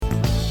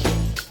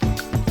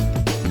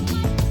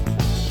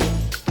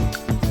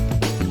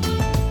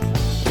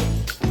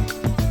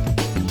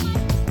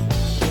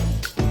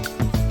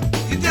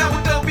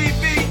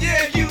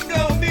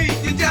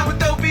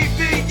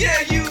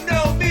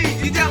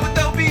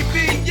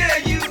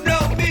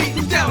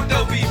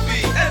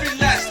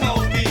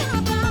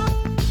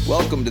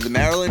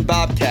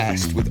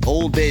Bobcast with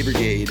Old Bae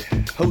Brigade,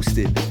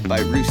 hosted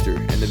by Rooster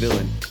and the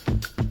Villain.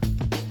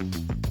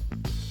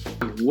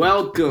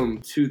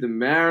 Welcome to the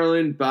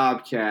Maryland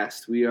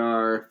Bobcast. We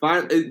are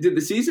did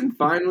the season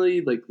finally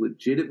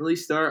legitimately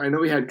start? I know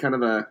we had kind of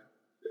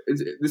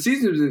the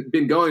season's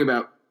been going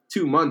about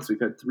 2 months.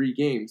 We've had 3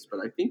 games, but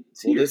I think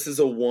it's here. This is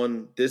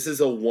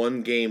a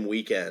one game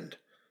weekend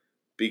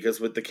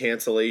because with the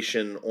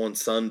cancellation on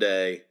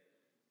Sunday,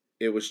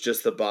 it was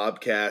just the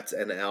Bobcats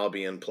and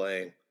Albion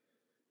playing.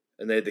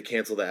 And they had to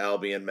cancel the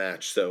Albion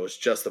match, so it's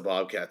just the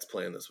Bobcats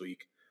playing this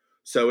week.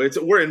 So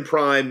we're in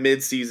prime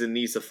mid-season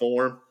NISA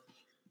form.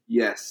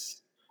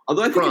 Yes.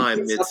 Although I think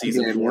prime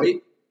mid-season form.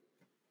 Right?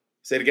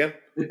 Say it again?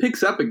 It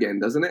picks up again,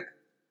 doesn't it?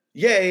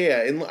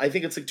 Yeah. And I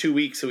think it's 2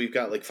 weeks, so we've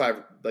got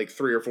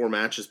 3 or 4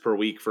 matches per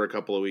week for a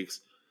couple of weeks.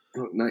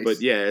 Oh, nice.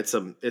 But yeah, it's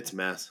a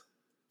mess.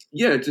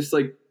 Yeah, just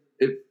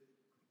if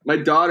my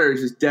daughter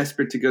is just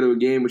desperate to go to a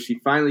game, which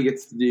she finally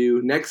gets to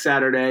do next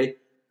Saturday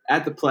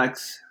at the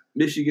Plex.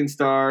 Michigan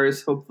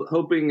Stars,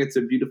 hoping it's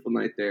a beautiful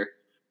night there.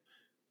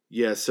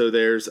 Yeah, so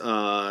there's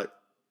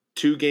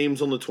 2 games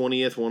on the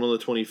 20th, one on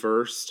the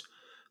 21st.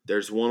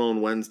 There's one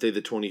on Wednesday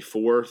the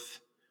 24th.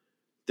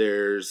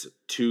 There's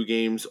 2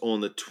 games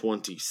on the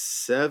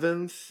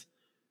 27th.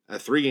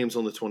 3 games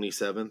on the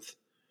 27th.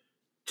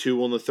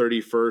 2 on the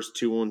 31st,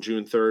 2 on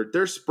June 3rd.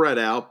 They're spread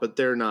out, but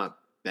they're not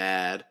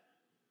bad.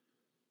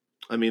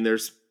 I mean,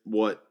 there's,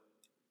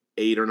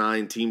 8 or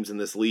 9 teams in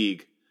this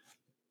league.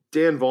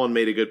 Dan Vaughn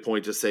made a good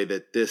point to say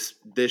that this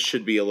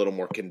should be a little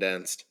more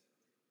condensed.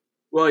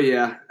 Well,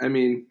 yeah. I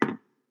mean,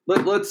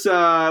 let's.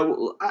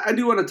 I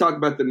do want to talk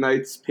about the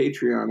Knights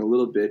Patreon a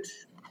little bit.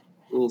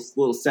 A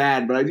little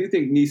sad, but I do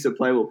think NISA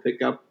play will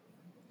pick up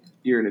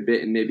here in a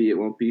bit, and maybe it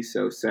won't be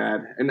so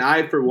sad. And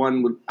I, for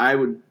one,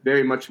 would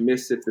very much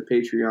miss if the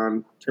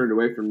Patreon turned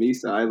away from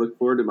NISA. I look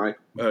forward to my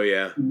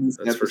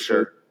that's for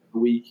sure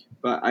week,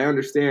 but I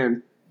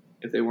understand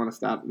if they want to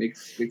stop. It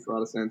makes a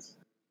lot of sense.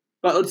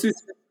 But let's do.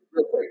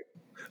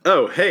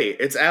 Oh, hey,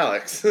 it's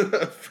Alex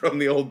from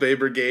the Old Bae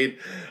Brigade,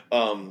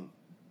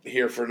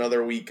 here for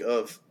another week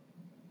of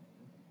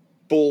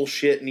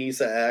bullshit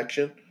NISA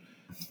action.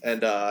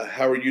 And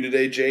how are you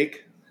today,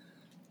 Jake?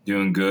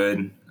 Doing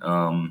good.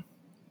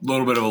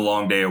 Little bit of a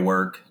long day of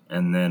work,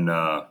 and then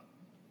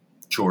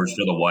chores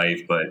for the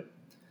wife. But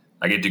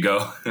I get to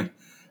go.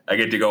 I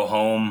get to go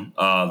home,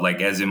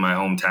 as in my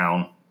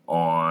hometown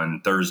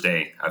on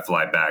Thursday. I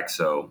fly back,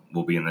 so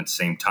we'll be in the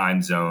same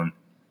time zone.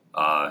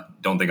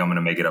 Don't think I'm going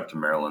to make it up to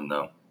Maryland,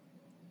 though.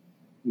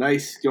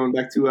 Nice. Going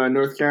back to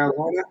North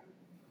Carolina?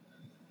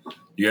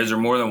 You guys are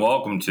more than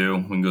welcome to.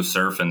 We can go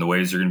surfing. The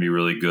waves are going to be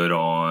really good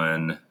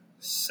on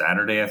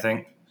Saturday, I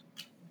think.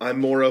 I'm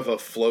more of a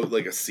float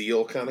like a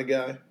seal kind of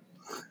guy.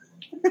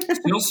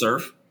 Seal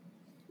surf.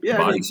 Yeah.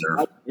 Body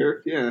surf.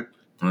 Yeah.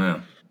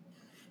 Yeah.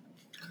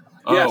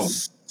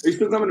 Yes. Are you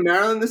still coming to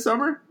Maryland this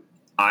summer?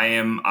 I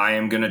am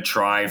going to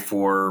try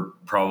for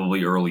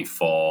probably early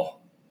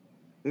fall.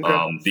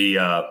 Okay.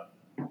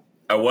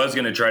 I was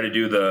going to try to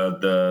do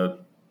the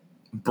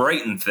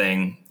Brighton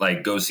thing,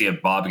 go see a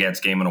Bobcats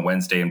game on a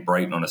Wednesday and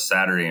Brighton on a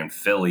Saturday in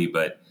Philly,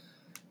 but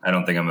I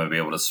don't think I'm going to be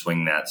able to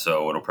swing that,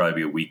 so it'll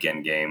probably be a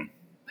weekend game,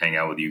 hang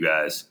out with you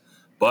guys.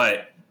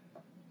 But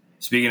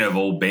speaking of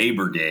Old Bae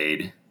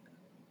Brigade,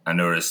 I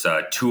noticed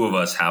 2 of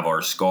us have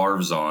our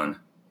scarves on.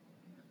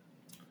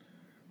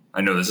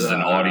 I know this is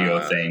an audio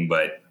thing,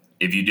 but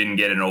if you didn't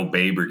get an Old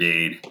Bae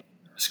Brigade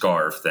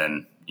scarf,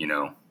 then,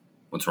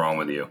 what's wrong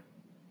with you?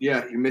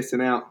 Yeah, you're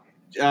missing out.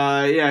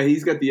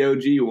 He's got the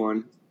OG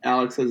one.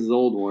 Alex has his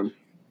old one.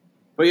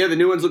 But yeah, the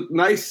new ones look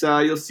nice.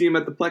 You'll see them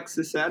at the Plex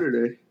this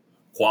Saturday.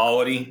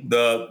 Quality.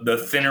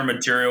 The thinner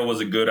material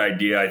was a good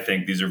idea, I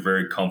think. These are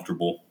very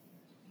comfortable.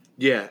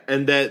 Yeah,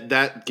 and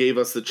that gave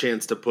us the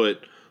chance to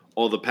put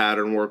all the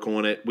pattern work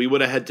on it. We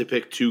would have had to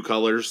pick 2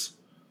 colors.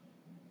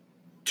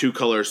 2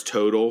 colors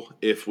total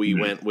if we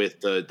went with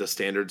the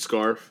standard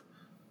scarf.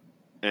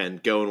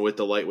 And going with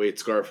the lightweight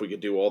scarf, we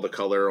could do all the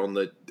color on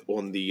the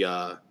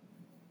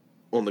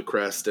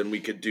crest, and we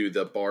could do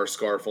the bar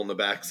scarf on the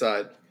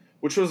backside,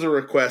 which was a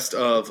request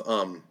of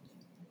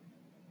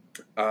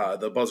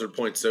the Buzzard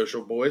Point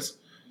Social Boys.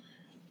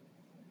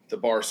 The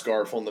bar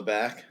scarf on the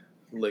back,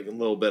 a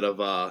little bit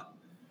of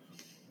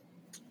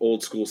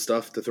old school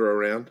stuff to throw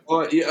around.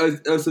 Oh yeah,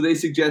 so they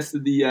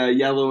suggested the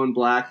yellow and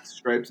black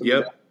stripes.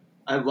 Yep,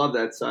 I love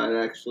that side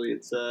actually.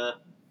 It's I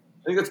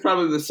think that's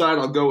probably the side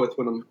I'll go with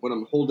when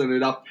I'm holding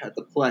it up at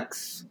the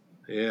Plex.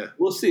 Yeah.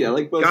 We'll see. I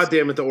like both. God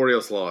damn it, the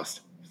Orioles lost.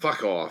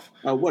 Fuck off.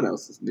 What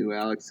else is new,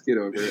 Alex? Get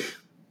over it.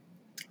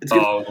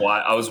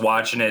 I was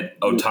watching it.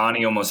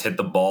 Ohtani almost hit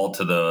the ball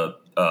to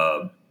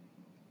the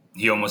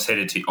he almost hit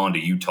it onto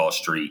Utah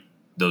Street.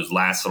 Those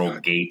last little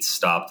gates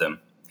stopped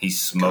him. He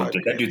smoked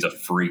it. That dude's a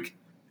freak.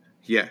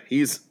 Yeah,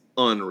 he's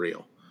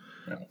unreal.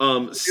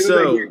 As soon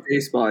as I hear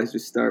baseball, I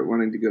just start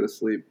wanting to go to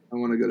sleep. I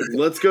want to go to sleep.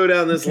 Let's go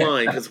down this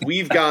line because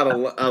we've got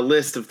a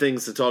list of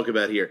things to talk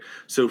about here.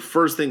 So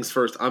first things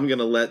first, I'm going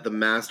to let the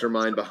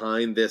mastermind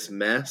behind this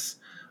mess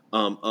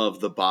of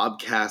the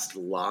Bobcast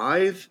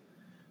Live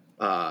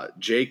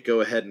Jake,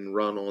 go ahead and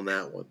run on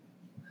that one.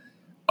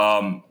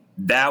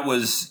 That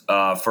was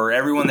for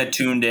everyone that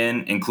tuned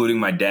in, including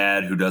my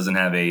dad, who doesn't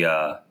have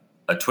a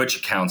Twitch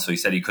account, so he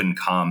said he couldn't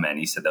comment.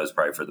 He said that was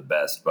probably for the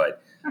best.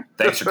 But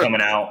thanks for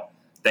coming out.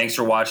 Thanks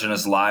for watching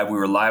us live. We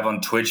were live on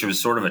Twitch. It was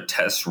sort of a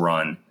test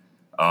run.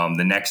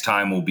 The next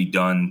time will be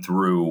done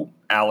through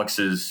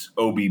Alex's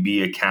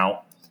OBB account,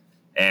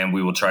 and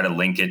we will try to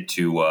link it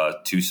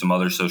to some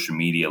other social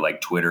media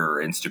like Twitter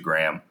or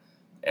Instagram,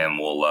 and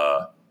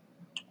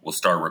we'll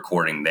start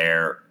recording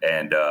there.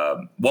 And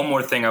one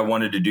more thing I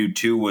wanted to do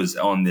too was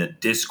on the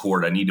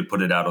Discord. I need to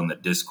put it out on the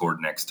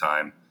Discord next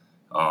time.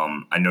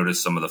 I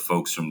noticed some of the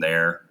folks from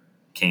there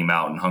came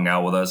out and hung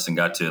out with us and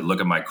got to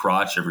look at my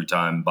crotch every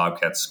time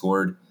Bobcats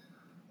scored.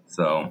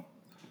 So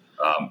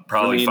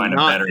probably find a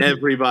better. Not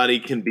everybody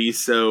can be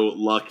so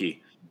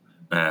lucky.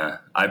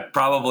 I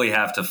probably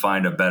have to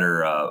find a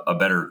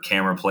better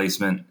camera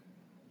placement,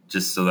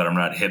 just so that I'm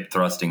not hip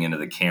thrusting into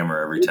the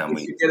camera every time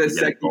we get a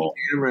second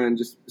camera and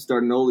just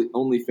start an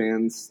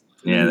OnlyFans.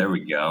 Yeah, there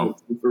we go.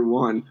 For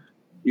one,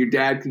 your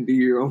dad can be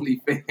your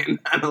OnlyFan,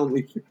 not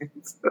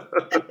OnlyFans.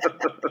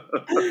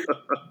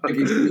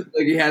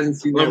 like he hasn't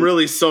seen. I'm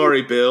really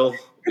sorry, Bill,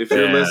 if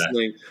you're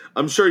listening.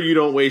 I'm sure you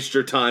don't waste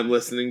your time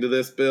listening to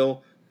this,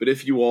 Bill. But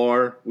if you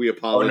are, we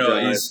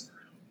apologize. Oh, no,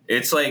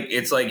 it's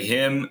like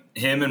him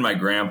and my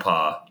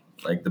grandpa,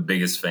 like the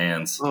biggest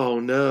fans. Oh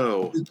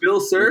no, Does Bill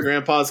surf? Your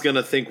grandpa's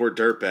gonna think we're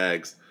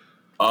dirtbags.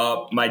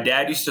 My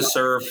dad used to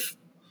surf.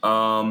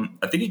 I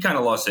think he kind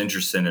of lost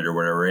interest in it or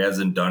whatever. He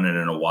hasn't done it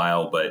in a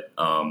while, but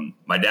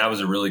my dad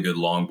was a really good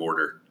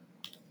longboarder.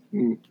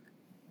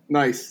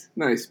 Nice.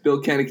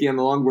 Bill Kennedy on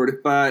the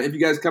longboard. If you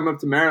guys come up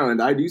to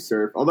Maryland, I do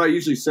surf. Although I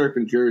usually surf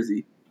in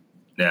Jersey.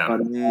 Yeah,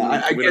 but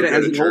I get it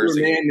as an older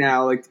man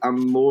now. Like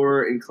I'm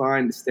more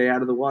inclined to stay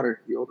out of the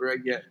water the older I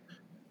get.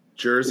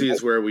 Jersey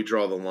is where we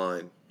draw the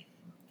line.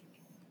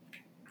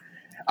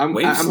 I'm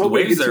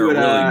hoping to get to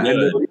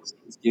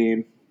a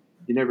game.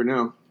 You never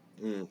know.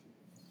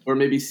 Or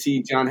maybe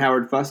see John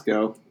Howard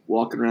Fusco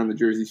walking around the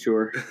Jersey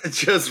Shore.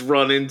 Just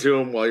run into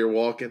him while you're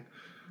walking.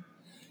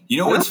 You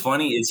know what's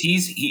funny is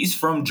he's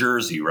from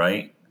Jersey,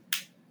 right?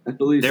 I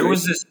believe there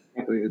was this.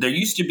 There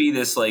used to be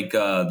this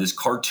this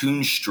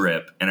cartoon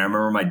strip, and I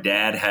remember my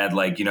dad had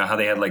how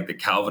they had the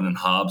Calvin and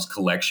Hobbes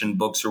collection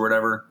books or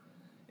whatever.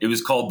 It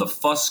was called the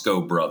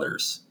Fusco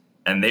Brothers,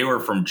 and they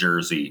were from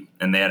Jersey,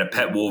 and they had a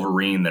pet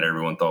Wolverine that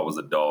everyone thought was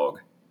a dog.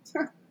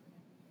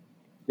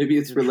 Maybe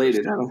it's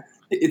related. I don't.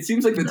 It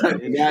seems like the type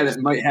of guy that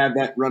might have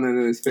that running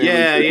in his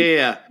family.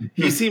 Yeah.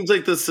 He seems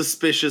like the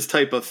suspicious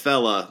type of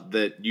fella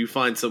that you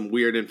find some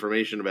weird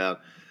information about.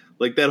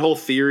 Like that whole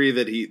theory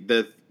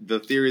the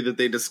theory that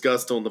they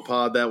discussed on the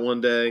pod that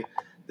one day,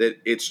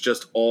 that it's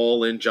just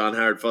all in John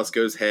Howard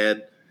Fusco's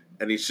head,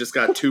 and he's just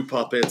got two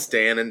puppets,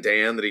 Dan and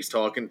Dan, that he's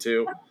talking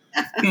to.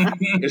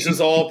 It's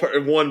just all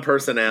one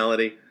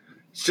personality.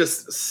 It's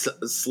just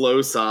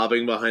slow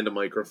sobbing behind a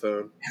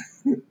microphone.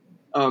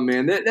 Oh,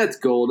 man, that's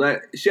gold.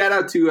 Shout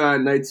out to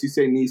Knights Who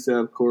Say Nisa,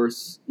 of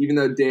course. Even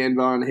though Dan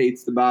Vaughn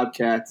hates the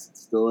Bobcats,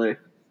 it's still a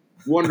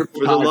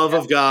wonderful For the love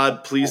of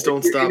God, please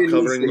don't stop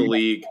covering the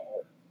league.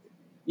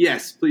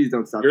 Yes, please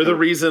don't stop. You're the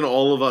reason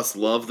all of us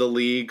love the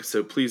league,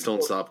 so please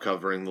don't stop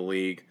covering the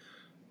league.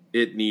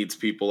 It needs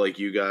people like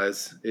you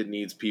guys. It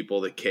needs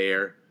people that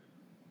care,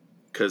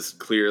 because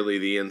clearly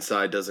the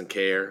inside doesn't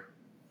care.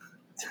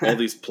 All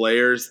these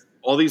players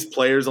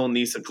on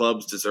Nisa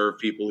clubs deserve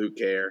people who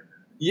care.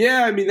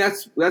 Yeah, I mean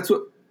that's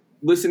what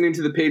listening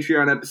to the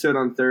Patreon episode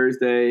on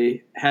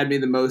Thursday had me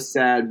the most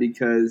sad,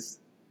 because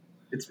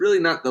it's really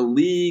not the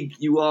league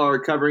you all are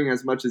covering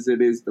as much as it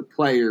is the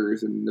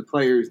players, and the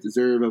players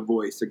deserve a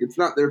voice. Like it's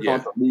not their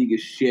fault the league is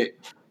shit.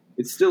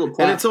 It's still a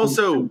platform, and it's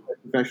also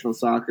professional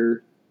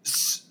soccer.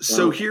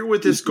 So here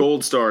with this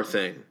Gold Star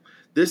thing,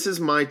 this is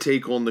my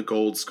take on the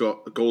Gold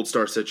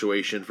Star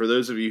situation. For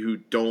those of you who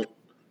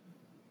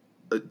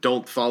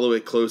don't follow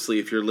it closely,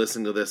 if you're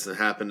listening to this and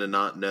happen to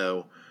not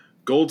know,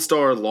 Gold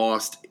Star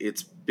lost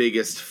its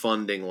biggest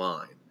funding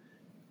line.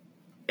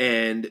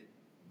 And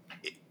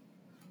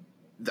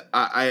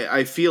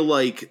I feel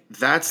like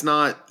that's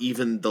not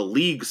even the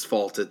league's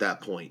fault at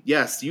that point.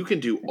 Yes, you can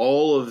do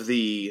all of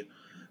the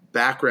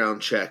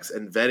background checks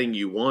and vetting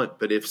you want,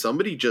 but if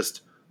somebody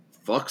just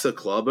fucks a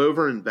club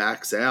over and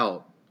backs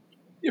out.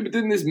 Yeah, but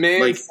didn't this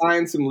man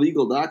sign some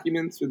legal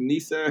documents with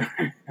Nisa?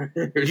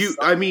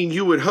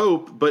 You would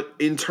hope, but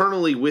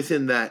internally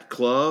within that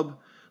club,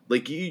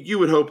 you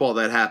would hope all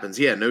that happens.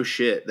 Yeah, no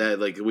shit. That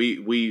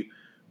we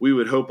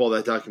would hope all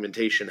that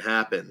documentation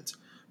happens.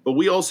 But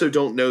we also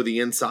don't know the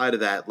inside of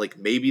that.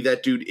 Maybe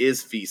that dude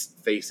is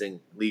facing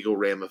legal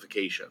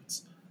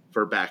ramifications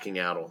for backing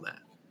out on that.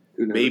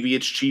 Maybe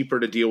it's cheaper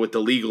to deal with the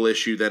legal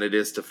issue than it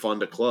is to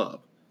fund a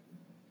club.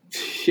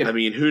 Yeah. I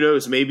mean, who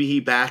knows? Maybe he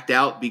backed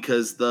out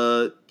because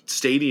the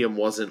stadium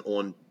wasn't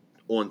on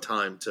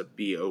time to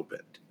be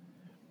opened.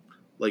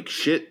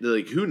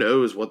 Who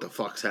knows what the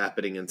fuck's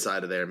happening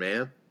inside of there,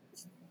 man?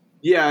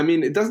 Yeah, I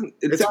mean,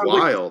 it's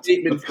wild.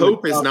 The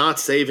Pope is not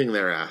saving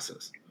their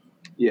asses.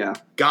 Yeah.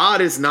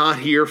 God is not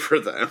here for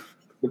them.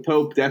 The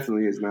Pope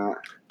definitely is not.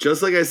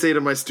 Just like I say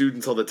to my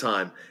students all the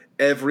time,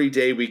 every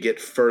day we get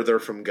further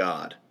from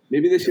God.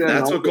 Maybe they should.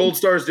 That's what Gold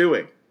Star's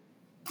doing.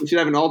 We should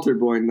have an altar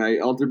boy night.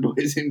 Altar boy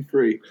is in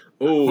free.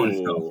 Oh,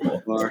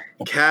 no.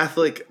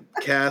 Catholic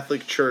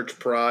Church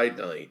Pride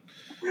Night.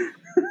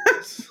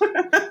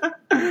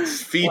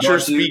 Feature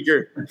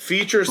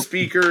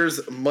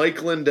speakers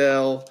Mike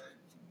Lindell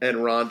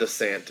and Ron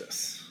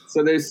DeSantis.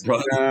 So there's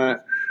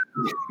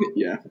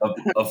yeah,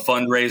 a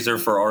fundraiser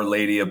for Our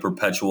Lady of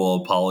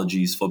Perpetual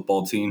Apologies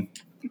football team.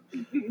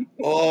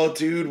 Oh,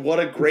 dude, what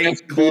a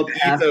great club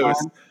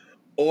ethos!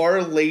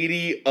 Our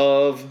Lady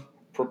of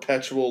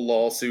Perpetual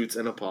Lawsuits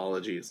and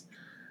Apologies.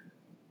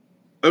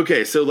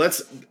 Okay, so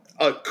let's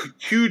a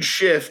huge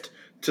shift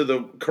to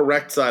the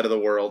correct side of the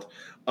world.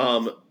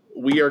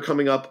 We are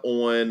coming up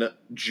on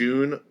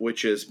June,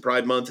 which is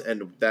Pride Month,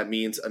 and that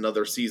means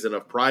another season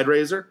of Pride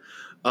Raiser.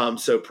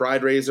 So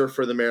Pride Raiser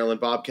for the Maryland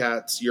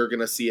Bobcats, you're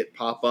going to see it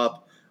pop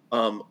up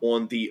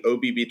on the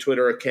OBB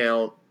Twitter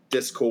account,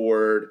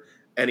 Discord,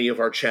 any of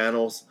our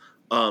channels.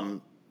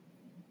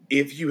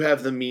 If you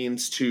have the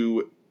means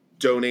to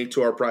donate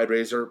to our Pride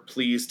Raiser,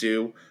 please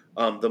do.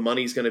 The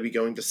money's going to be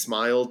going to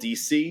Smile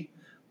DC.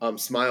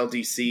 Smile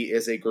DC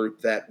is a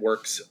group that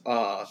works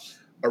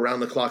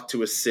around the clock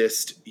to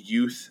assist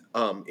youth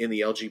in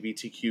the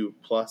LGBTQ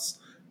plus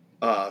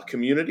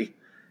community.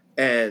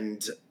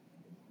 And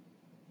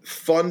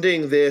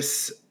funding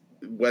this,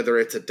 whether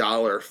it's $1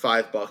 or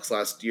 $5,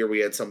 last year we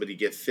had somebody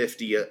give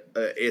 50.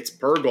 It's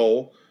per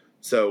goal.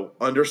 So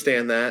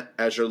understand that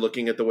as you're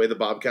looking at the way the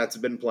Bobcats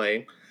have been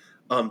playing.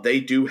 They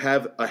do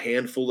have a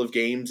handful of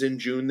games in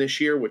June this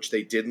year, which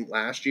they didn't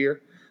last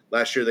year.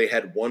 Last year they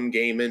had one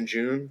game in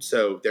June,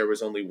 so there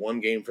was only one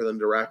game for them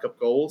to rack up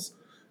goals.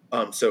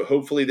 So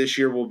hopefully this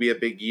year will be a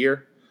big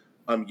year.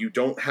 You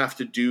don't have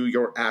to do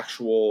your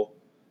actual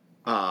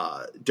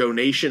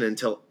donation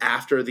until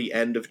after the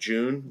end of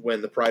June.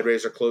 When the Pride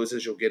Raiser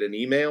closes, you'll get an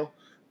email.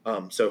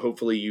 So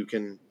hopefully you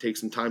can take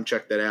some time,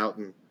 check that out,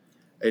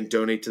 and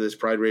donate to this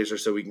Pride Raiser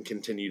so we can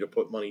continue to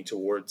put money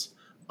towards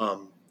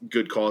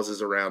good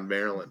causes around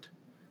Maryland.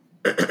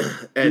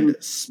 And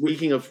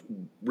speaking of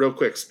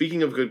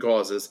good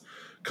causes,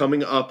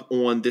 coming up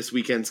on this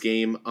weekend's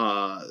game,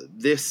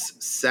 this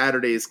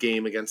Saturday's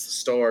game against the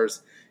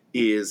Stars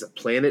is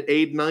Planet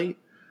Aid night.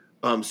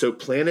 So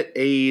Planet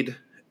Aid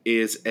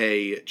is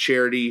a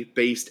charity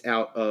based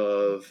out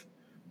of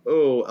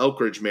Elk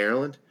Ridge,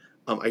 Maryland.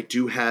 I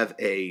do have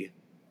a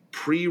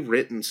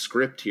pre-written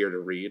script here to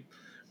read.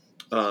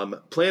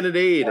 Planet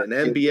Aid and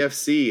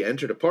MBFC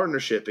entered a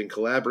partnership in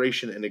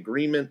collaboration and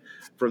agreement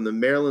from the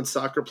Maryland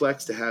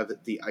Soccerplex to have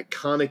the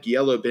iconic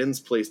yellow bins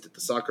placed at the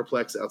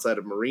Soccerplex outside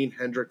of Marine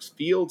Hendricks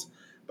Field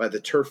by the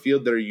turf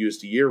field that are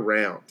used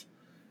year-round.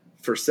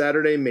 For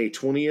Saturday, May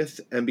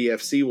 20th,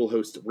 MBFC will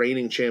host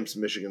reigning champs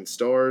Michigan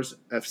Stars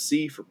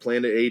FC for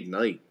Planet Aid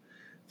night.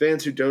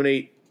 Fans who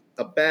donate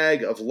a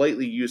bag of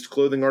lightly used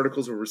clothing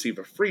articles will receive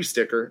a free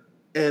sticker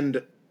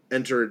and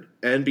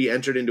be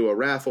entered into a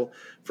raffle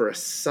for a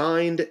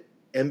signed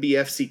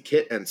MBFC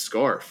kit and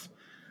scarf.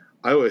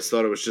 I always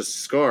thought it was just a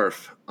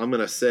scarf. I'm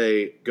going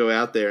to go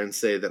out there and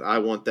say that I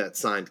want that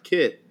signed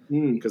kit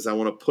because I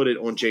want to put it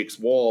on Jake's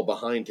wall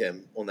behind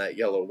him on that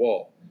yellow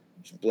wall.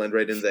 Just blend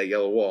right into that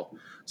yellow wall.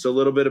 So a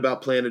little bit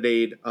about Planet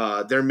Aid.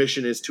 Their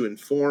mission is to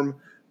inform,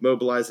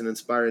 mobilize, and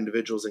inspire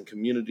individuals and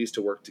communities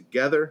to work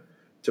together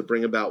to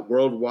bring about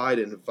worldwide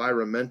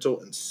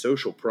environmental and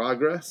social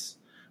progress.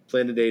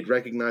 Planet Aid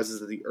recognizes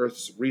that the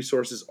Earth's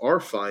resources are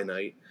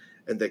finite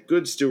and that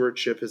good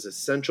stewardship is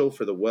essential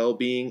for the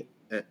well-being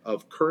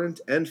of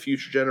current and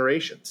future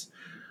generations.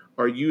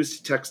 Our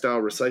used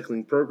textile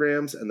recycling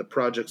programs and the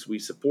projects we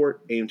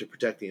support aim to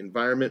protect the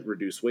environment,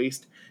 reduce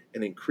waste,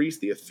 and increase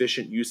the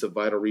efficient use of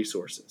vital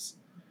resources.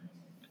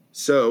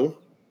 So,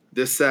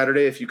 this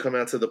Saturday, if you come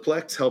out to the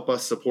Plex, help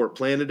us support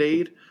Planet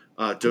Aid,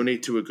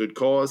 donate to a good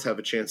cause, have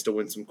a chance to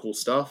win some cool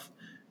stuff,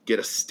 get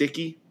a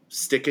sticky,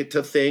 stick it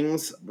to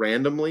things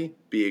randomly,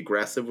 be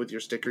aggressive with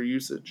your sticker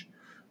usage.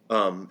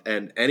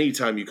 And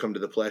anytime you come to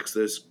the Plex,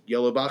 those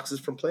yellow boxes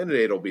from Planet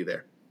Aid will be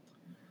there.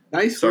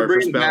 Nice. Sorry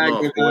for spouting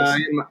off, boys.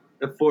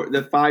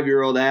 The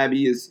 5-year-old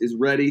Abby is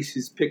ready.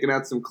 She's picking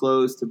out some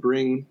clothes to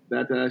bring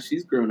that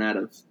she's grown out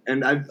of.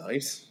 And I've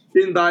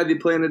been by the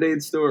Planet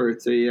Aid store.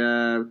 It's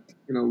a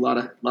lot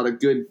of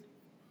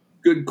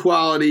good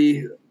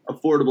quality,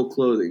 affordable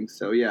clothing.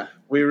 So yeah.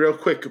 Wait, real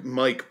quick,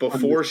 Mike.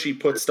 Before she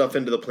puts stuff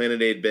into the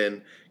Planet Aid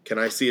bin, can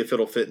I see if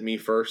it'll fit me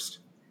first?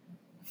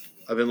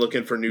 I've been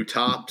looking for new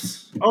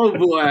tops. Oh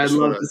boy, I'd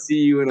love to see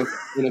you in a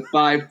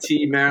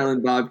 5T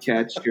Maryland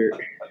Bobcat shirt.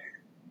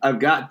 I've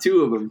got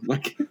 2 of them.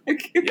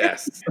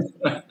 Yes.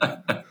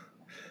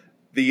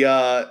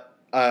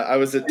 I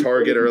was at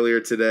Target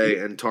earlier today,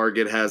 and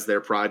Target has their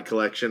Pride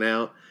collection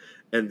out,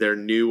 and their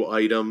new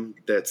item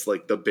that's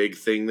like the big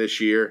thing this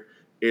year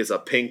is a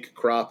pink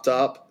crop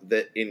top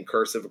that in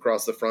cursive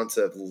across the front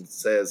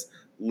says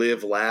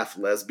 "Live, Laugh,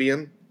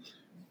 Lesbian."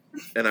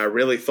 And I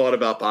really thought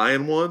about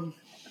buying one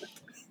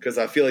because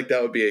I feel like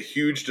that would be a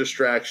huge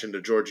distraction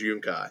to George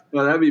Yunkai.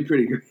 Well, that'd be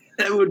pretty great.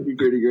 That would be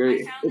pretty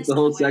great. If the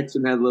whole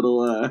section had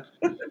little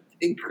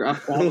pink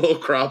crop tops. Little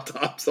crop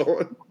tops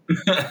on.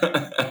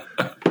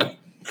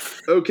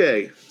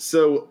 Okay,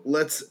 so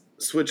let's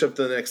switch up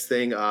to the next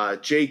thing.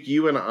 Jake,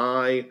 you and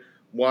I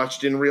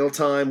watched in real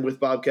time with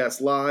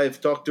Bobcast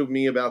Live. Talk to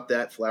me about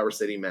that Flower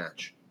City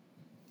match.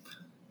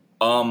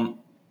 Going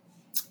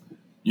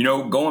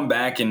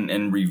back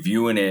and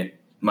reviewing it,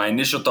 my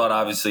initial thought,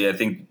 obviously, I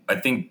think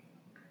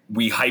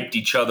we hyped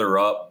each other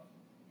up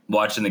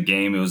watching the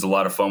game. It was a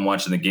lot of fun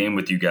watching the game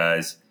with you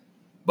guys.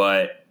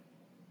 But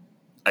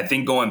I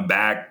think going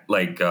back,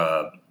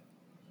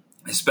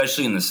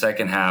 especially in the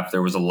second half,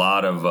 there was a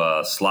lot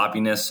of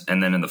sloppiness.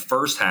 And then in the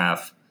first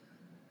half,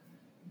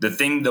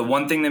 the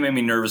one thing that made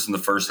me nervous in the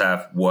first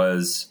half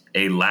was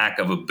a lack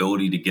of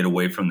ability to get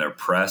away from their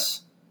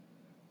press.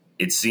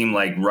 It seemed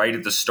like right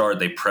at the start,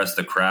 they pressed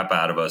the crap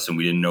out of us and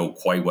we didn't know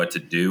quite what to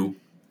do.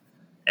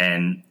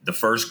 And the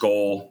first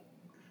goal,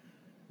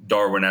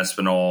 Darwin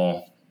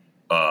Espinal,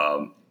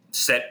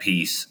 set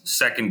piece.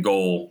 Second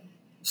goal,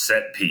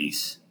 set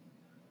piece.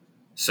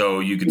 So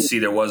you could see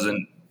there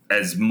wasn't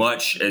as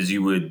much as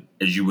you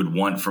would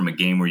want from a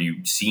game where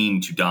you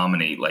seem to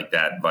dominate like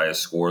that via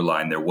score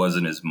line. There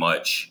wasn't as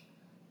much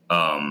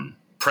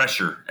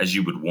pressure as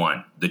you would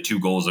want. The two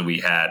goals that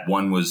we had,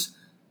 one was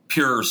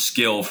pure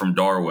skill from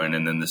Darwin,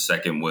 and then the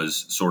second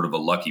was sort of a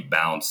lucky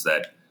bounce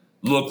that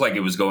looked like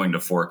it was going to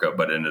Forca,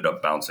 but ended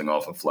up bouncing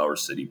off a Flower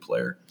City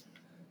player.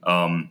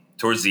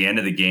 Towards the end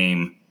of the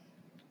game,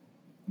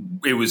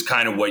 it was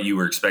kind of what you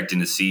were expecting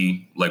to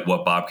see, like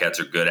what Bobcats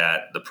are good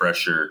at, the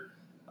pressure,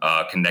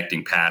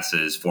 connecting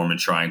passes, forming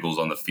triangles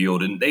on the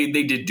field. And they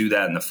did do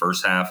that in the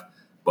first half,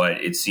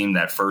 but it seemed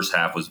that first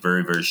half was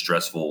very, very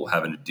stressful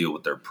having to deal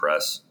with their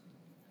press.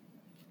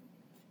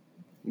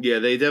 Yeah,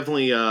 they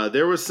definitely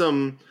there was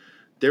some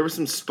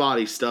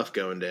spotty stuff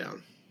going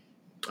down.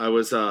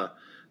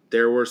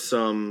 There were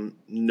some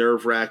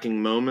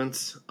nerve-wracking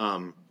moments.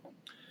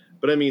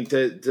 But I mean,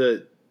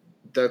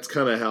 that's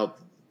kind of how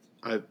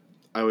I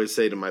always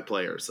say to my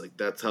players, like,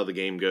 that's how the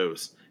game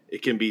goes.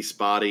 It can be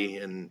spotty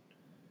and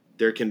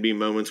there can be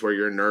moments where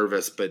you're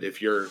nervous, but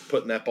if you're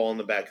putting that ball in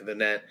the back of the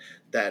net,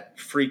 that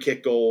free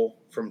kick goal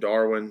from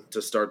Darwin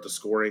to start the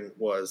scoring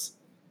was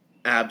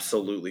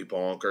absolutely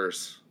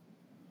bonkers.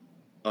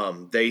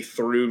 They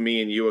threw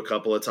me and you a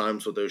couple of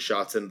times with those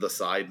shots into the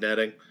side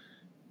netting.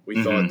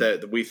 We thought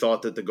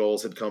that the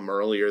goals had come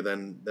earlier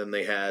than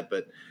they had,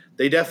 but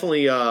they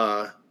definitely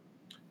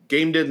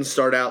game didn't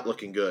start out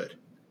looking good.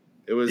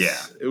 It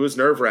was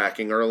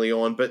nerve-wracking early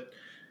on, but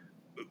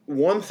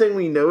one thing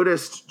we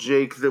noticed,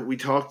 Jake, that we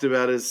talked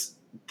about is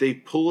they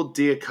pulled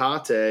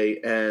Diakate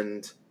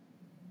and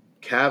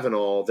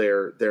Kavanaugh,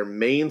 their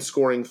main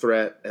scoring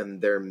threat and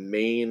their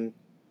main,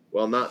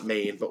 well, not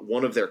main, but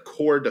one of their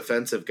core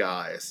defensive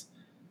guys,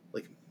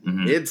 like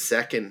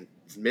mid-second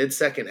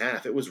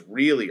half. It was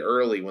really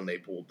early when they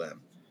pulled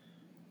them.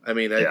 I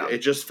mean, it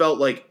just felt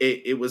like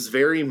it was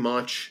very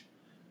much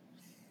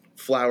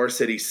Flower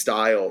City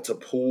style to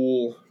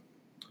pull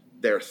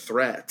their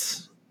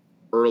threats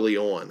early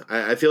on.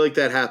 I feel like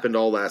that happened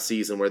all last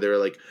season where they were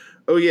like,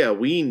 oh, yeah,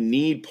 we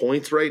need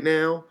points right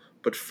now,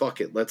 but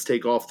fuck it. Let's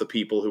take off the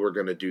people who are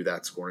going to do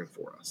that scoring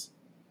for us.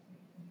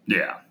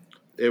 Yeah.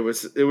 It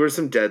was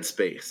some dead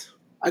space.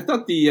 I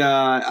thought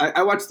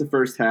I watched the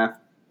first half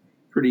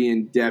pretty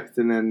in depth,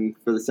 and then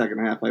for the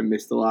second half I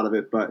missed a lot of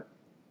it, but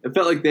it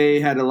felt like they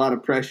had a lot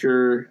of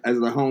pressure as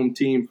the home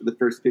team for the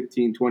first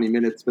 15, 20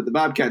 minutes, but the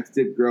Bobcats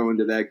did grow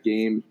into that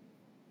game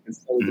and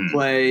started to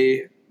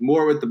play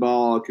more with the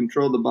ball,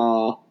 control the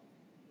ball,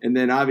 and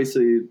then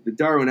obviously the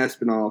Darwin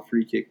Espinal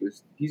free kick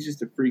he's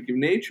just a freak of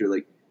nature.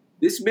 Like,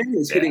 this man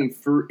is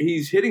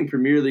hitting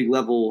Premier League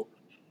level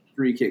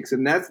free kicks,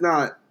 and that's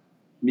not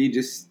me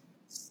just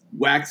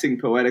waxing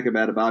poetic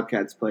about a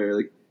Bobcats player.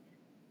 Like,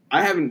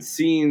 I haven't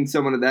seen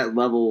someone at that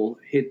level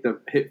hit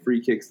free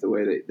kicks the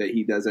way that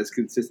he does, as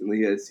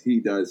consistently as he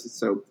does.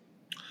 So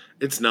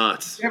it's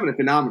nuts. He's having a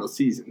phenomenal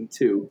season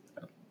too.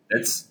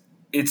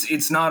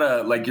 It's not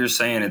a, like you're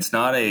saying, it's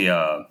not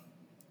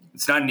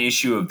an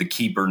issue of the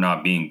keeper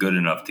not being good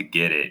enough to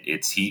get it.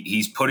 It's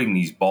he's putting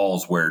these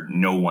balls where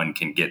no one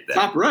can get them.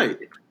 Top right.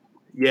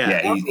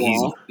 Yeah,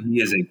 he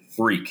is a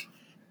freak.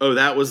 Oh,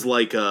 that was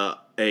like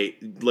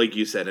like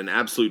you said, an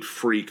absolute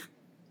freak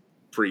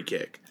free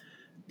kick.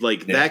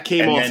 Like, that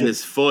came off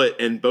his foot,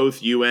 and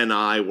both you and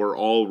I were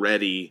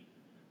already,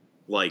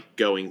 like,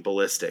 going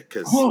ballistic.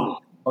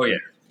 Oh, yeah.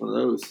 One of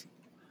those.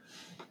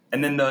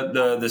 And then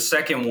the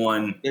second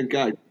one, thank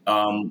God.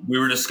 We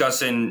were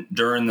discussing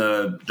during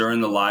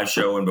the live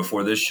show and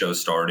before this show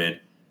started,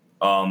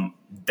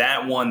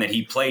 that one that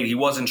he played, he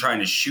wasn't trying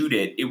to shoot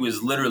it. It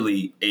was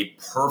literally a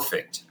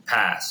perfect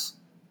pass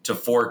to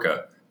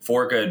Forca.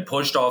 Forca had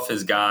pushed off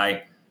his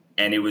guy,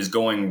 and it was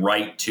going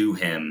right to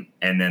him,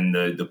 and then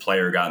the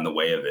player got in the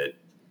way of it,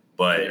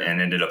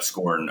 and ended up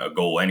scoring a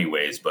goal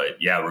anyways.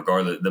 But yeah,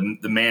 regardless,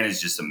 the man is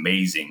just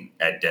amazing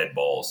at dead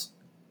balls,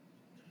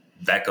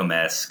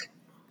 Beckham-esque.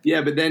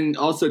 Yeah, but then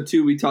also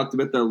too, we talked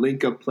about the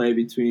link-up play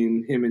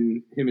between him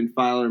and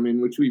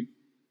Filerman, which we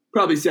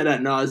probably said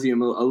ad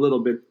nauseum a little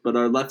bit, but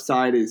our left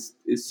side is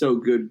so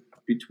good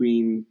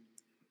between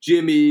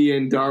Jimmy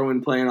and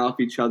Darwin playing off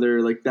each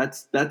other. Like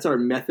that's our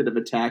method of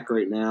attack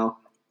right now.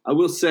 I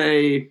will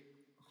say,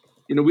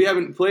 we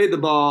haven't played the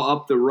ball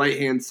up the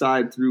right-hand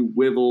side through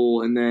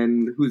Wivel, and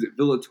then who's it,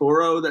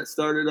 Villatoro that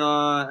started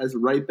as a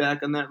right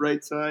back on that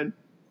right side?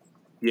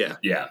 Yeah.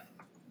 Yeah.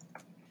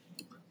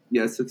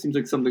 Yes, it seems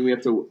like something we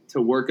have to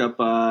work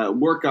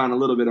on a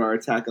little bit, our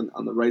attack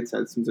on the right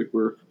side. It seems like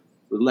we're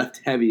left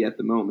heavy at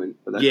the moment.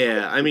 But that's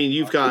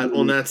you've got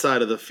on that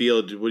side of the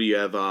field, what do you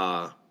have?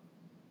 Oh,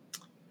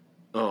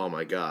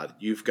 my God.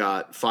 You've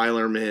got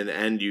Filerman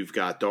and you've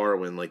got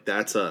Darwin. Like,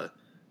 that's a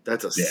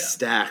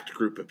stacked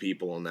group of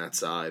people on that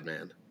side,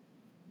 man.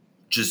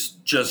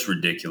 Just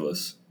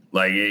ridiculous.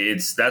 Like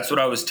that's what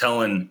I was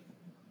telling.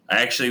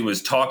 I actually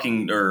was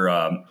talking, or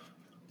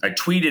I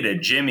tweeted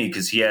at Jimmy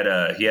because he had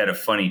a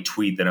funny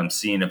tweet that I'm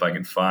seeing if I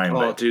can find.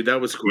 Oh, dude,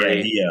 that was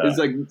great. Yeah, it's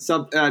like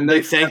some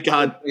nice thank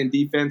God and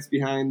defense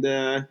behind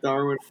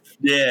Darwin.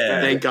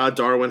 Yeah, thank God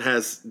Darwin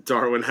has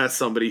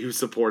somebody who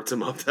supports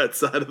him up that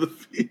side of the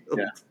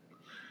field.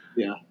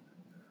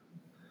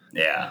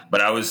 Yeah,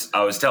 but I was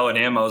telling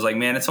him, I was like,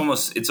 man, it's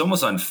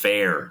almost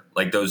unfair,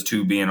 like those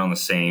two being on the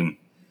same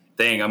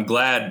thing. I'm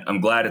glad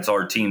it's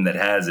our team that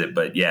has it,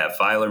 but yeah,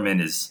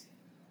 Filerman is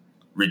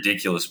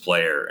ridiculous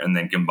player, and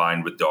then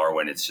combined with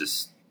Darwin, it's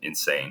just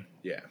insane.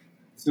 Yeah.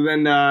 So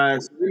then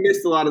we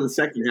missed a lot of the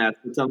second half.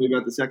 So tell me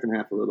about the second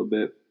half a little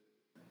bit.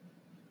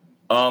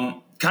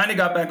 Kind of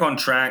got back on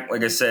track.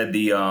 Like I said,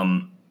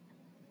 the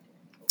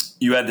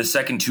you had the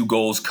second two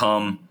goals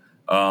come.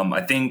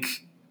 I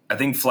think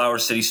Flower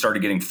City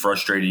started getting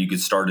frustrated. You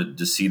could start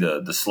to see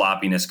the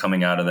sloppiness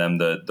coming out of them.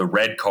 The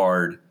red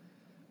card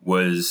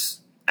was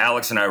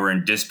Alex and I were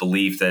in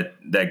disbelief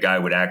that guy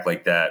would act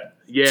like that.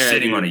 Yeah,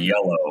 sitting dude, on a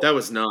yellow. That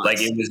was nuts.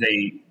 Like it was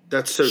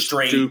that's so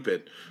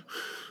stupid.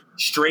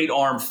 Straight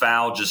arm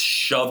foul, just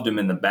shoved him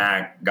in the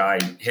back. Guy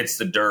hits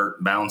the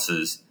dirt,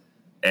 bounces,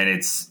 and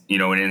it's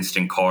an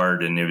instant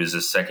card, and it was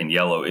a second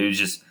yellow. It was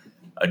just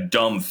a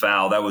dumb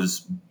foul. That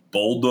was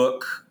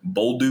Bolduc,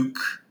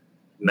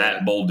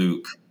 Matt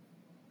Bolduc.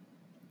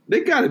 They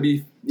got to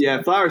be,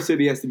 Flower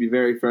City has to be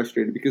very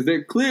frustrated because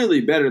they're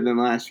clearly better than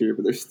last year,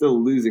 but they're still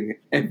losing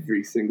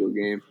every single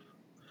game.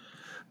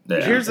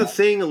 Yeah. Here's the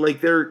thing,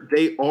 like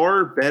they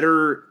are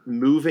better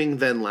moving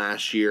than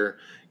last year,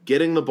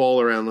 getting the ball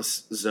around the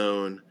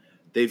zone.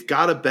 They've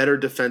got a better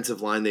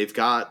defensive line. They've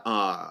got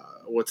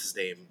what's his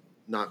name?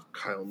 Not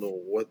Kyle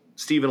Newell.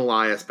 Stephen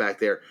Elias back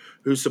there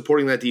who's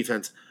supporting that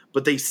defense,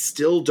 but they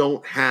still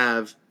don't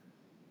have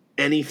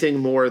anything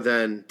more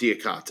than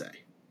Diakate.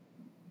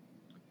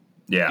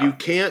 Yeah. You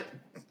can't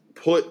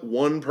put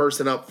one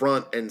person up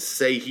front and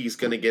say he's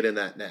going to get in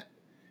that net.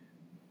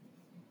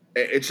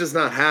 It's just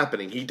not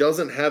happening. He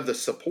doesn't have the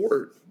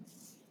support.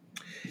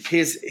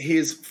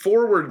 His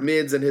forward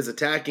mids and his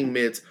attacking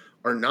mids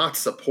are not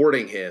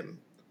supporting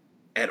him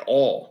at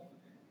all.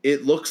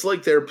 It looks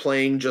like they're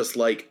playing just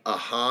like a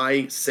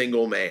high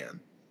single man.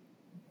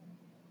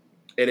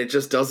 And it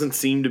just doesn't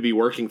seem to be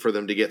working for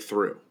them to get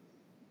through.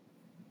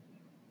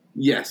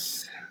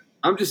 Yes.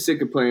 I'm just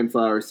sick of playing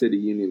Flower City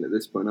Union at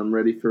this point. I'm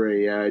ready for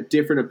a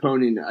different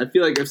opponent. I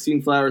feel like I've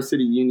seen Flower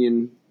City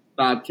Union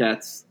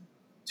Bobcats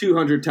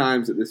 200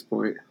 times at this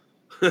point.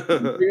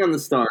 Bring on the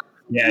star.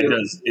 Yeah,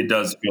 it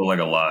does feel like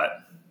a lot.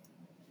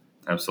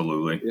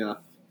 Absolutely. Yeah.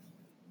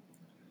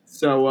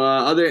 So,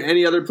 are there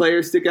any other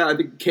players stick out? I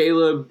think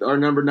Caleb, our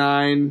number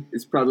 9,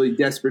 is probably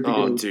desperate to get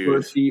on the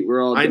score sheet.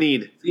 We're all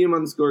see him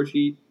on the score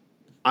sheet.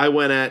 I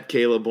went at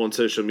Caleb on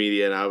social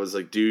media and I was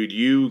like, dude,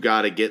 you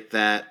got to get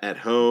that at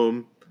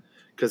home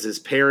because his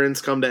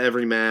parents come to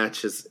every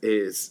match,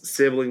 his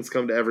siblings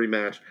come to every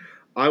match.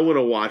 I want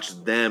to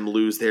watch them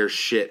lose their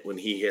shit when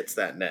he hits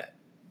that net.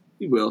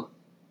 He will.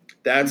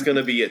 That's going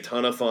to be a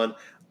ton of fun.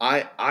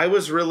 I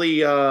was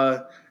really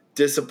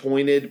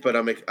disappointed, but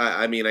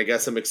I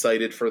guess I'm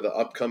excited for the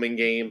upcoming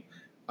game.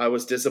 I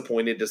was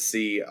disappointed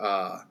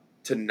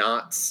to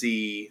not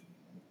see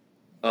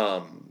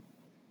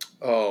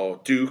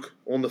Duke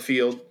on the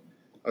field.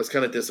 I was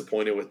kind of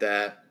disappointed with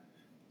that.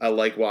 I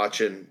like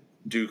watching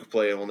Duke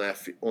play on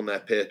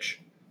that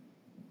pitch.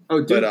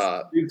 Oh,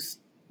 Duke's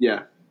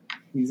yeah.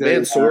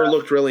 Mansour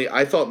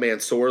I thought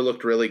Mansour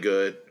looked really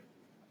good.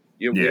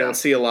 We don't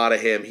see a lot of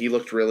him. He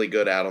looked really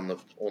good out on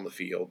the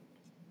field.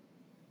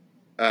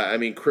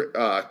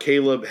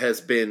 Caleb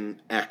has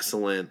been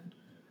excellent.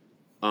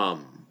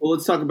 Well,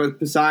 let's talk about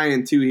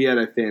Poseidon too. He had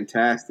a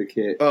fantastic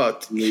hit.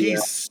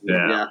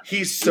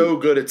 He's so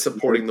good at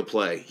supporting the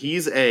play.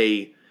 He's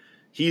a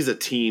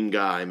team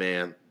guy,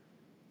 man.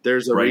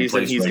 There's a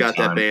reason he's got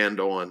that band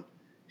on.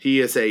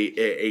 He is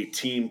a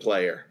team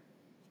player.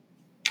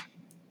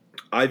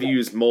 I've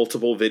used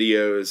multiple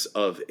videos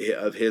of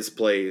his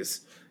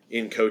plays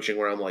in coaching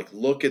where I'm like,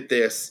 look at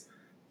this.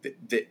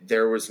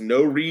 There was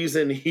no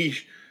reason he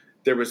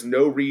was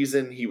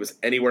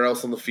anywhere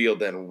else on the field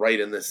than right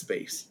in this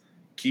space.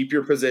 Keep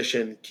your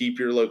position, keep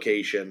your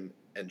location,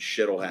 and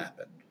shit'll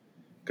happen.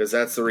 Because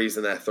that's the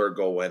reason that third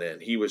goal went in.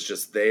 He was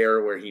just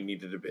there where he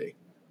needed to be.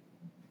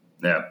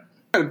 Yeah.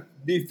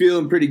 Be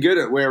feeling pretty good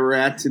at where we're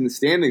at in the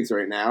standings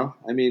right now.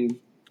 I mean,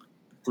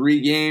 3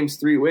 games,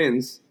 3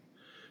 wins.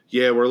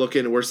 Yeah,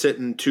 we're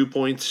sitting 2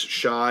 points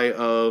shy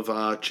of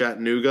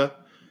Chattanooga,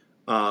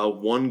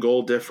 1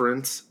 goal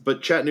difference.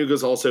 But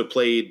Chattanooga's also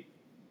played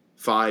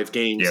 5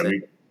 games. Yeah,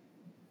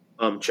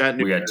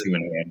 Chattanooga. we got 2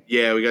 in hand.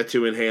 Yeah, we got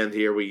 2 in hand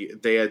here.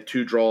 They had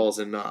 2 draws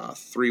and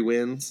 3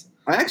 wins.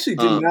 I actually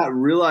did not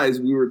realize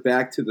we were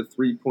back to the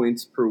 3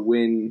 points per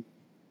win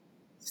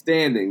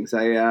standings.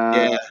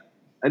 I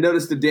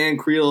noticed the Dan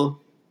Creel.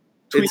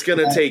 It's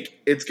gonna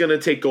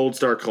take Gold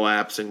Star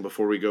collapsing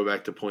before we go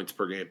back to points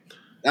per game.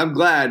 I'm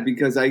glad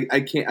because I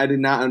did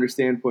not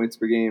understand points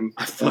per game.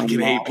 I fucking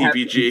hate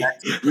PPG.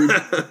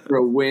 For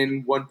a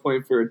win, 1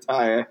 point for a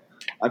tie.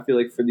 I feel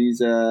like for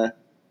these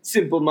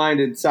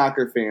simple-minded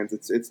soccer fans,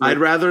 it's. I'd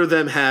rather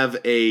them have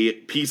a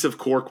piece of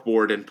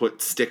corkboard and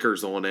put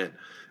stickers on it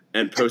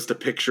and post a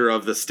picture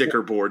of the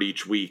sticker board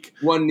each week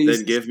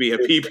than give me a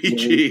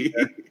PPG.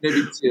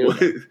 Maybe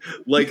 2.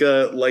 like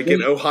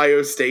an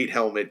Ohio State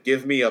helmet.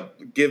 Give me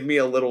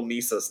a little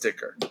Nisa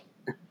sticker.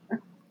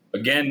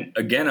 Again,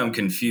 I'm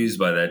confused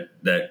by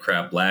that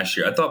crap last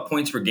year. I thought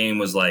points per game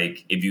was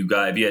like if you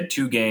had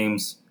 2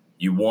 games,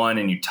 you won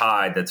and you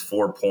tied, that's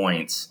 4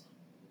 points.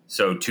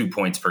 So 2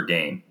 points per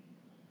game.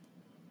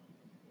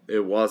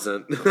 It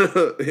wasn't.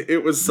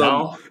 It was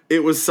some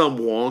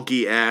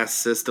wonky ass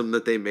system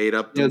that they made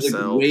up themselves. It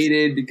was like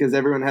weighted because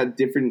everyone had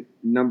different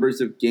numbers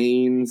of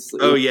games.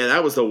 Oh yeah,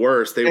 that was the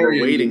worst. They were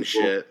weighting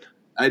shit.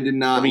 I did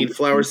not. I mean,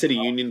 Flower City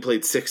Union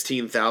played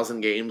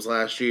 16,000 games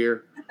last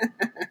year.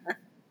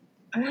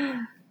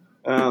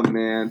 Oh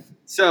man.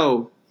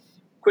 So,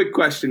 quick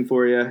question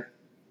for you: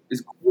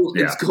 Is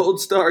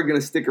Gold Star going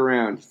to stick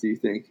around? Do you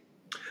think?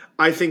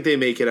 I think they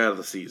make it out of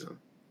the season.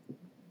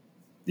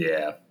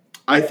 Yeah.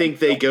 I think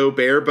they go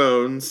bare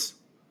bones,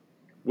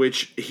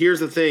 which,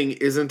 here's the thing,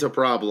 isn't a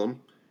problem.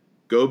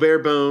 Go bare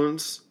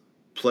bones,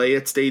 play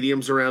at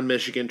stadiums around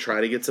Michigan, try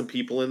to get some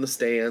people in the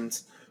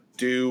stands,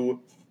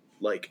 do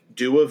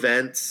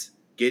events,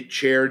 get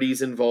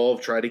charities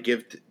involved, try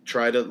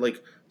to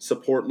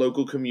support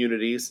local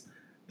communities.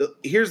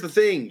 Here's the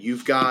thing,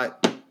 you've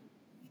got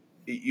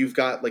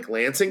like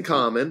Lansing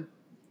Common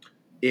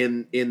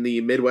in the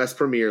Midwest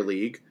Premier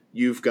League,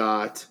 you've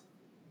got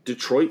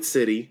Detroit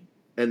City,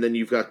 and then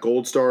you've got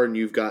Gold Star and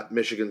you've got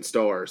Michigan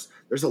Stars.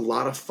 There's a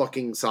lot of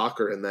fucking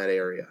soccer in that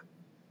area.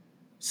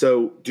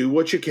 So do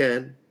what you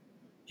can.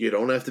 You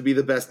don't have to be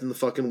the best in the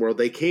fucking world.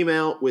 They came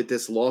out with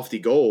this lofty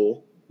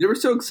goal. They were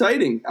so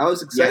exciting. I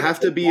was excited.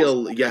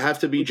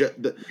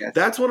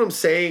 That's what I'm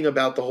saying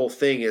about the whole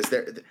thing is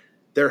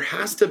there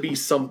has to be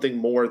something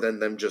more than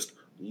them just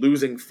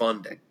losing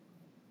funding.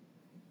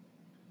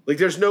 Like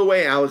there's no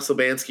way Alex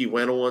Labansky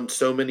went on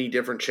so many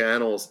different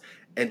channels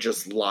and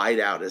just lied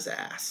out his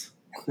ass.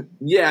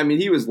 Yeah, I mean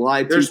he was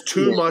lied to.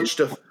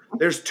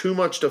 There's too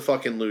much to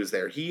fucking lose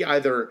there. He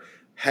either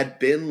had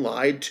been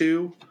lied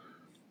to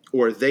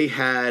or they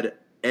had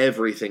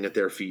everything at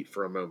their feet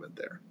for a moment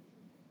there.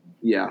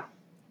 Yeah.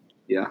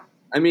 Yeah.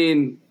 I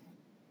mean,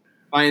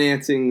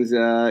 financing's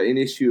an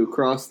issue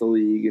across the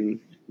league,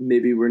 and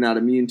maybe we're not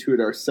immune to it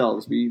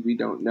ourselves. We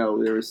don't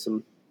know. There was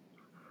some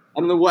 – I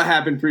don't know what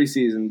happened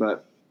preseason,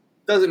 but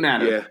doesn't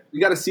matter. Yeah. We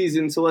got a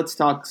season, so let's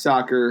talk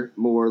soccer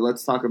more.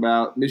 Let's talk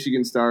about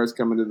Michigan Stars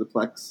coming to the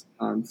Plex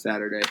on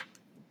Saturday.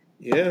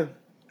 Yeah.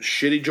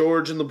 Shitty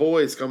George and the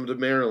boys come to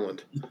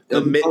Maryland.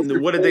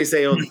 What did they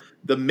say on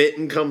the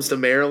mitten comes to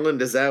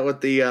Maryland? Is that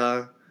what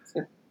the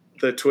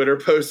Twitter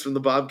post from the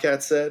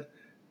Bobcats said?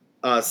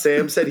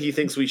 Sam said he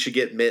thinks we should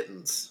get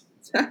mittens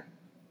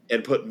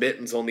and put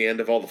mittens on the end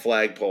of all the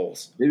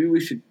flagpoles. Maybe we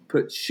should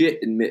put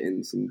shit in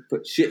mittens and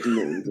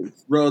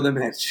throw them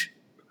at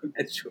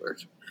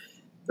George.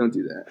 Don't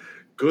do that.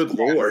 Good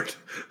Lord.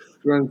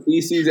 Throwing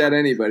feces at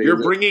anybody.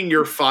 You're bringing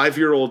your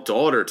 5-year-old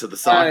daughter to the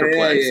soccer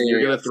place. And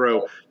you're gonna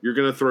throw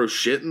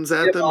shittens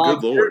at them.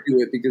 Good Lord. Do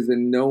it because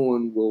then no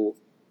one will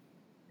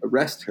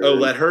arrest her. Oh,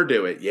 let her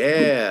do it.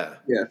 Yeah.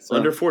 Yeah. So.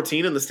 Under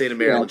 14 in the state of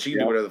Maryland, she can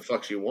do whatever the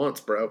fuck she wants,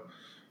 bro.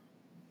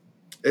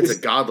 It's a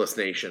godless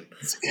nation.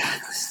 It's a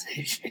godless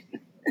nation.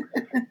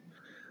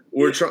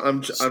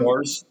 I'm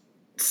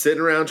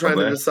sitting around trying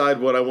to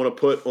decide what I want to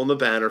put on the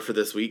banner for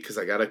this week because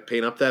I got to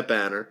paint up that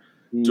banner.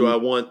 Do I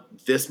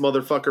want this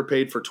motherfucker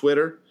paid for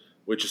Twitter,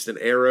 which is an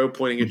arrow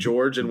pointing at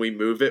George, and we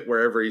move it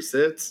wherever he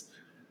sits?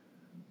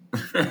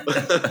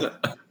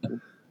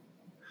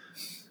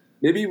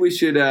 Maybe we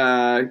should.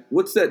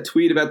 What's that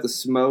tweet about the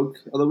smoke?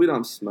 Although we don't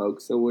have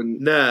smoke, so wouldn't.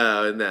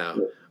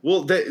 No.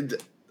 Well,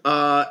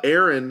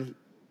 Aaron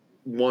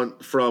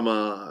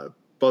from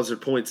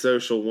Buzzard Point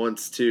Social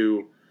wants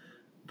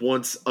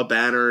a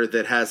banner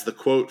that has the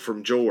quote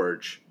from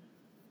George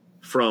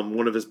from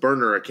one of his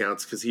burner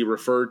accounts because he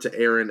referred to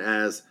Aaron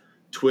as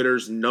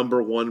Twitter's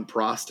 #1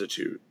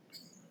 prostitute,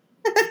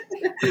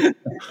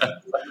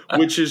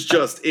 which is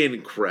just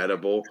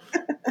incredible.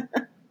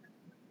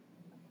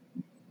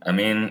 I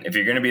mean, if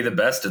you're going to be the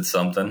best at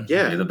something, be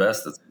the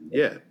best at something.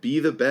 Yeah, be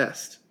the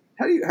best.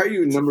 How are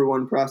you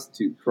 #1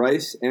 prostitute?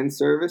 Price and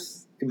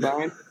service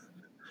combined?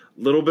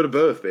 Little bit of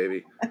both,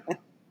 baby.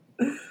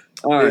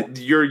 All right.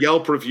 Your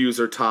Yelp reviews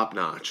are top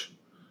notch.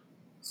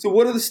 So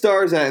what are the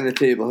Stars at in the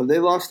table? Have they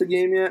lost a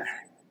game yet?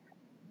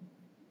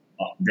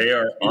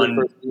 They're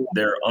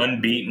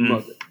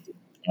unbeaten.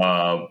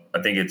 I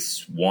think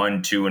it's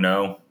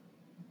 1-2-0,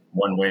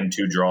 1 win,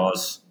 2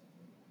 draws.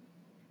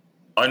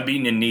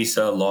 Unbeaten in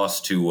Nisa,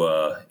 lost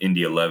to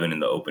Indy 11 in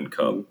the Open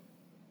Cup.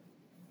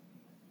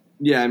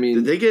 Yeah, I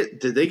mean,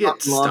 did they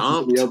get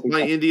stomped by Cup.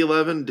 Indy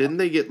 11? Didn't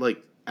they get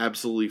like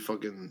absolutely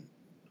fucking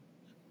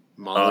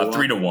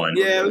 3-1?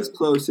 Yeah, it was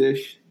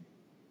close-ish.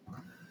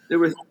 There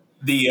was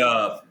the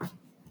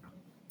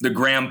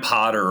Graham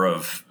Potter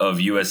of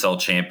USL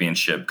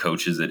Championship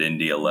coaches at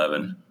Indy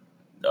 11.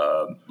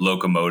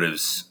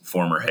 Locomotive's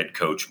former head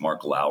coach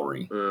Mark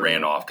Lowry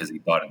ran off because he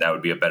thought that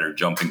would be a better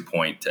jumping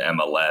point to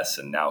MLS,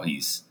 and now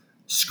he's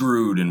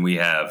screwed, and we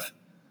have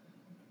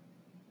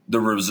the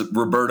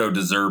Roberto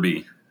De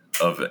Zerbi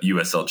of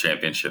USL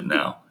Championship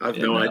now. I have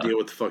no idea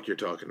what the fuck you're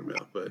talking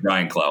about, but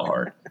Ryan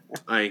Clowhart.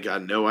 I ain't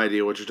got no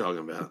idea what you're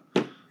talking about.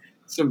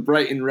 Some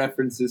Brighton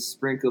references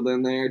sprinkled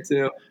in there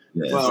too.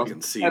 Yeah, well,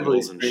 fucking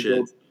seagulls and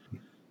shit.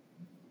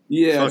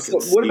 Yeah. So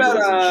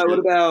what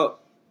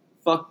about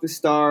fuck the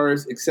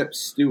Stars except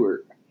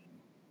Stewart?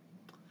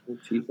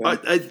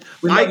 I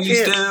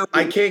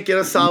can't get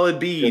a solid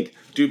bead.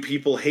 Do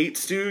people hate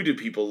Stu? Do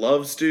people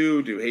love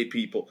Stu? Do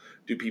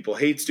people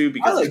hate Stu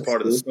because he's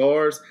part of the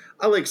Stars?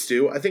 I like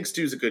Stu. I think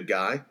Stu's a good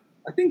guy.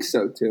 I think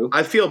so too.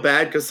 I feel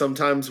bad because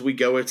sometimes we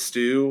go at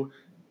Stu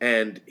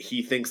and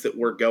he thinks that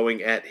we're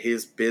going at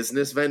his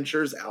business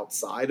ventures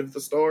outside of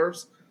the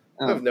Stars.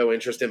 I have no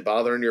interest in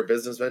bothering your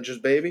business ventures,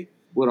 baby.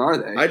 What are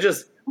they?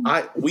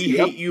 We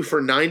hate you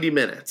for 90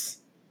 minutes.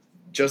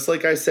 Just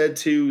like I said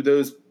to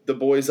the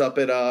boys up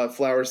at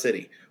Flower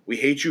City. We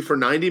hate you for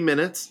 90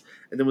 minutes,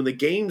 and then when the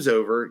game's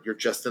over, you're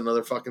just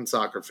another fucking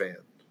soccer fan.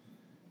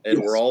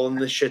 And we're all in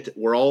this shit.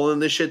 We're all in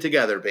this shit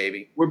together,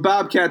 baby. We're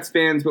Bobcats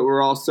fans, but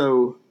we're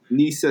also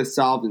Nisa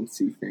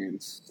solvency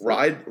fans. So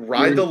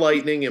ride the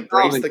lightning,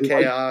 embrace the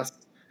chaos.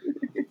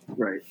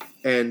 Right.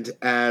 And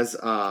as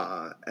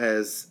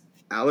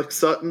Alex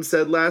Sutton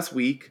said last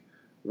week,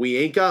 we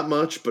ain't got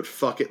much, but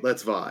fuck it,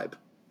 let's vibe.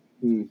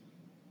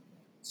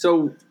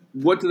 So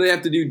what do they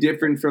have to do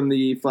different from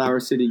the Flower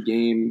City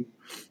game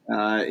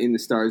in the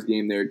Stars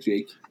game there,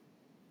 Jake?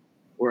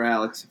 Or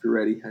Alex, if you're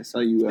ready. I saw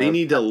you. They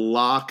need to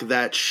lock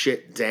that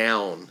shit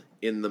down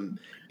in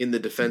the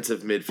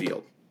defensive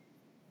midfield.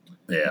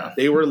 Yeah.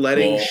 They were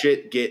letting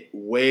shit get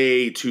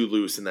way too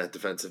loose in that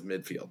defensive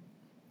midfield.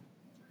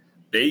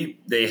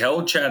 They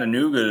held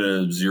Chattanooga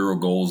to 0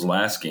 goals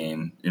last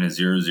game in a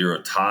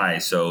 0-0 tie,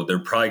 so they're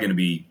probably going to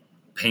be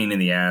pain in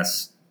the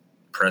ass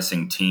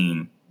pressing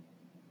team.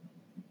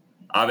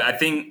 I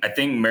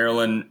think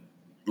Maryland,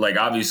 like,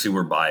 obviously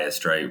we're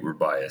biased, right? We're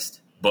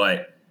biased.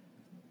 But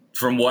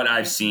from what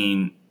I've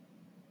seen,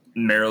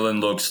 Maryland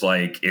looks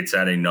like it's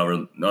at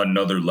another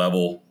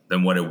level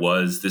than what it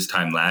was this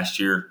time last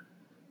year.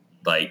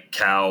 Like,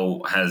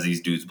 Cal has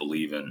these dudes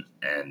believing,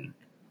 and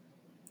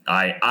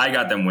I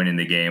got them winning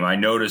the game. I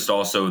noticed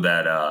also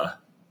that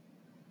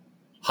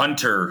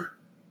Hunter,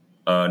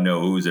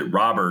 who is it?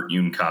 Robert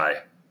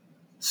Yunkai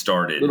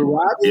started. Little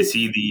Robbie?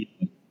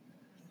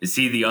 Is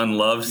he the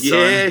unloved son?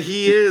 Yeah,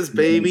 he is,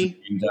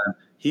 baby.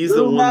 He's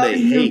Little the one Robbie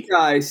they hate.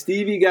 Yunkai.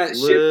 Stevie got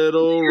shipped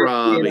Little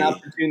Robbie. an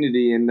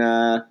opportunity, and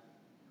now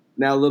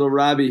little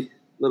Robbie's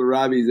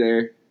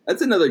there.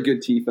 That's another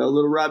good tifo.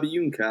 Little Robbie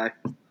Yunkai.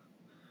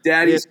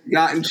 Daddy's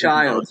forgotten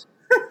child.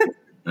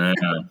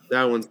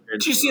 That one's good.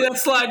 Did you see that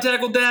slide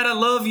tackle, Dad? I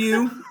love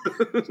you.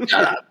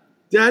 Shut up.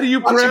 Daddy,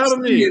 you proud of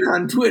me?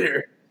 On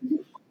Twitter.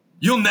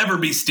 You'll never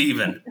be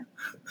Steven.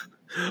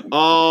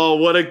 Oh,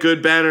 what a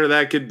good banner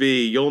that could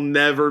be. You'll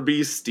never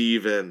be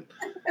Steven.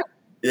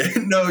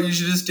 No, you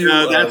should just do.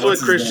 That's what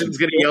Christian's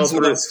going to yell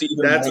through.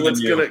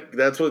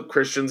 That's what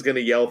Christian's going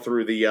to yell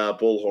through the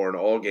bullhorn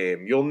all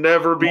game. You'll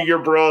never be your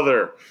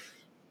brother.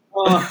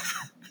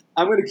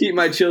 I'm going to keep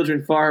my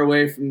children far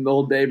away from the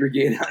Old Bae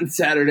Brigade on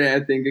Saturday.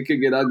 I think it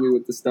could get ugly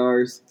with the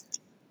Stars.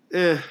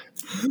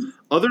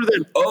 Other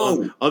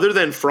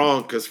than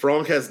Franck, because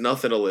Franck has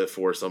nothing to live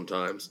for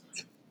sometimes.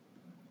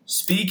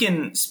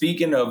 Speaking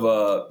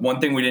of one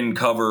thing we didn't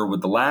cover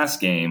with the last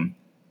game,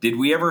 did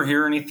we ever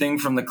hear anything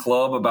from the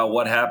club about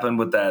what happened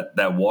with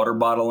that water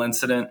bottle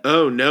incident?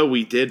 Oh no,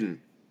 we didn't.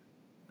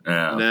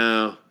 Yeah.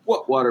 No.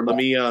 What water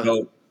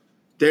bottle?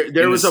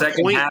 There was a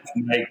point. Half,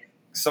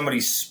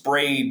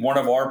 one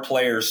of our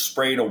players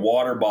sprayed a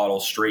water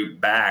bottle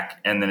straight back,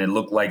 and then it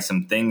looked like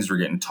some things were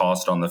getting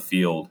tossed on the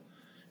field.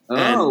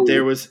 And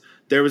there was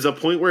a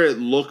point where it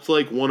looked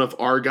like one of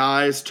our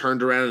guys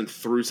turned around and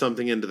threw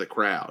something into the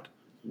crowd.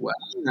 Wow.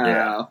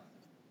 Yeah.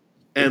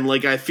 And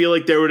I feel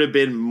like there would have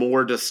been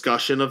more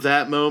discussion of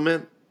that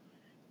moment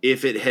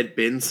if it had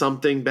been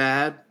something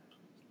bad.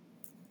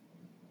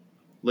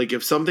 Like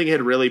if something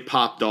had really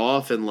popped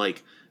off and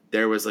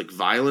there was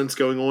violence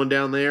going on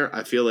down there,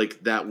 I feel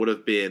like that would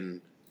have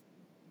been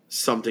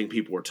something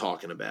people were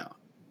talking about.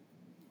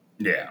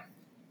 Yeah.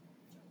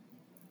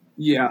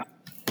 Yeah.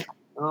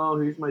 Oh,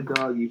 here's my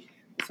doggy.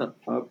 What's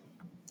up, pup?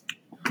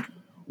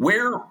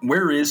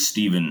 Where is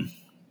Steven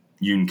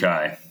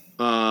Yunkai?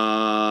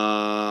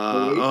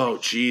 Oh,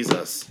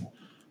 Jesus.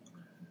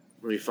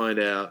 Let me find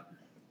out.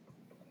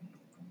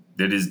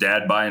 Did his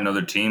dad buy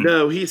another team?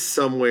 No, he's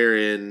somewhere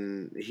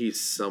in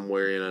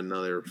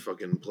another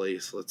fucking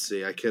place. Let's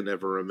see. I can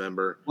never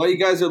remember. While you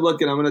guys are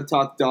looking, I'm going to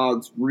talk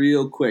dogs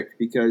real quick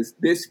because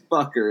this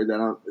fucker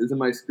that is on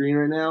my screen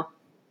right now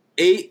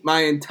ate my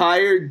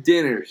entire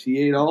dinner. She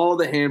ate all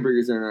the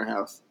hamburgers in our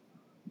house.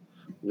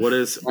 What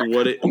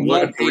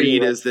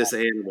breed is this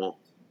animal?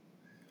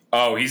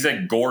 Oh, he's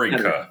at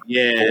Gorica.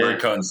 Yeah.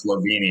 Gorica in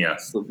Slovenia.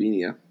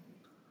 Slovenia.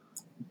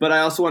 But I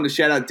also wanted to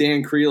shout out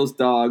Dan Creel's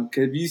dog.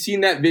 Have you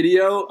seen that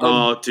video?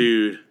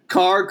 Dude.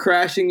 Car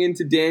crashing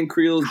into Dan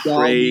Creel's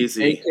dog.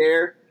 Crazy.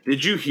 Daycare.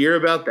 Did you hear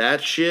about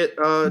that shit,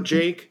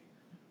 Jake?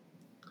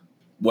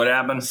 What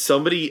happened?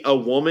 A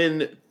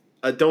woman,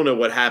 I don't know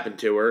what happened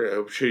to her. I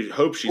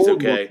hope she's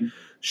okay.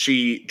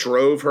 She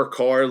drove her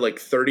car like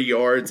 30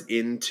 yards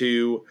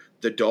into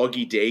the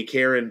doggy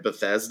daycare in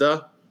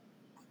Bethesda,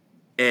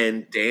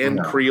 and Dan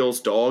Creel's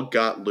dog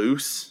got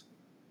loose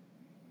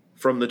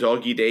from the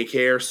doggy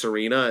daycare,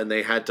 Serena, and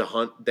they had to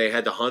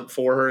hunt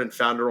for her and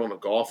found her on a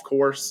golf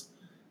course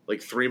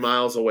like 3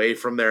 miles away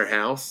from their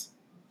house.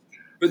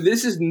 But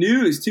this is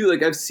news too.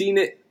 Like I've seen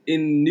it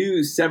in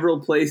news several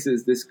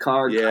places. This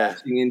car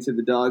crashing into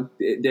the dog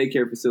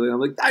daycare facility.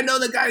 I'm like, I know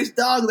the guy's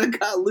dog that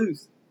got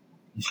loose.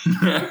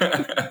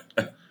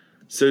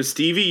 So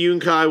Stevie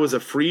Yunkai was a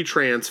free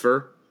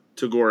transfer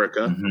to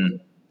Gorica. Mm-hmm.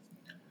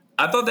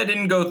 I thought that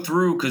didn't go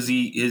through because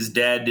his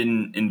dad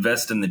didn't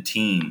invest in the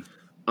team.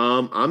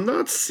 I'm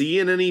not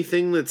seeing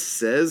anything that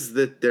says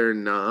that they're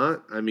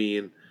not. I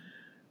mean,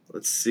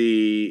 let's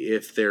see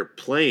if they're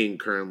playing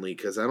currently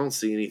because I don't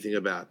see anything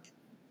about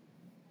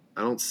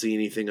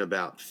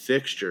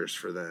fixtures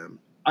for them.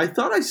 I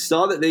thought I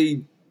saw that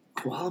they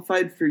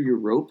qualified for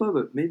Europa,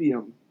 but maybe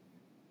I'm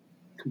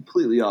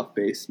completely off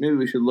base. Maybe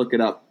we should look it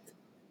up.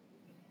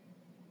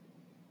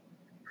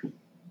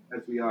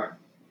 As we are.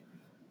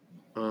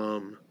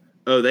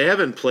 They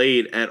haven't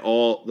played at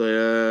all.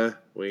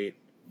 Wait.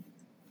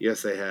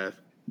 Yes, they have.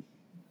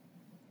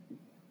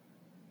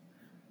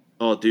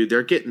 Oh, dude,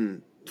 they're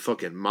getting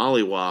fucking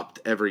mollywopped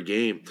every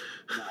game.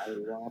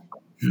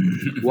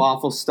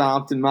 Waffle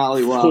stomped and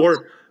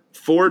mollywopped.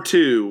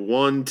 4-2,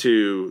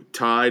 1-2,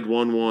 tied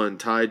 1-1,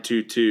 tied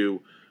 2-2,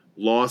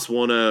 lost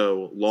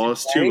 1-0,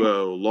 lost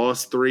 2-0,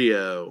 lost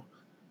 3-0. Do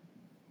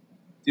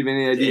you have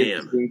any idea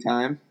if it's doing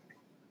time?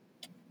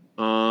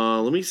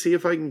 Let me see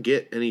if I can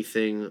get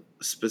anything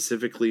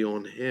specifically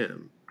on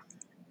him.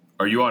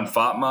 Are you on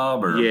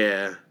FOTMob or?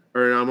 Yeah,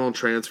 or I'm on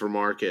Transfer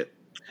Market.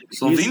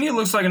 Slovenia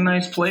looks like a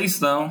nice place,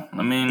 though.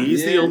 I mean,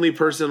 he's the only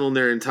person on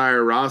their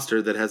entire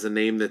roster that has a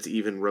name that's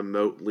even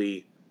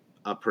remotely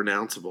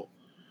pronounceable.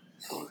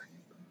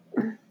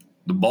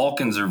 The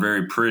Balkans are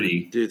very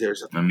pretty. Dude,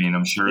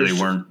 I'm sure they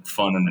weren't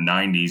fun in the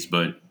 90s,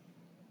 but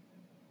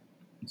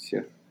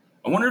sure.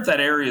 I wonder if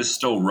that area is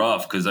still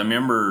rough because I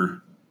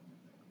remember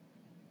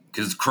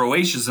because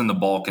Croatia's in the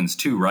Balkans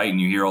too, right? And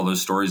you hear all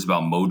those stories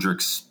about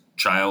Modric's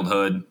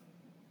childhood.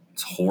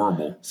 It's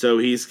horrible. So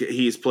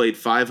he's played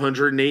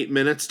 508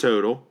 minutes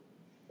total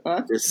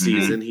this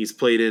season.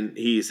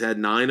 He's had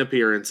 9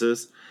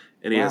 appearances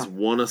and he has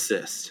 1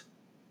 assist.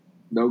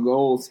 No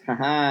goals.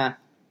 Haha.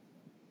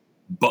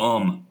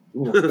 Bum.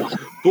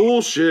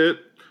 Bullshit.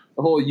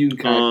 The whole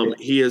Yunkai.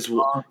 He has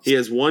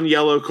 1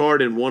 yellow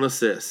card and 1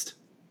 assist.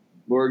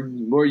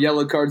 More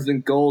yellow cards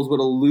than goals. What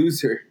a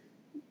loser.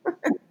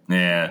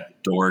 Yeah,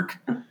 dork.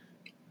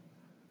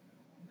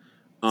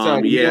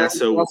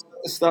 So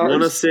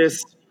 1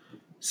 assist.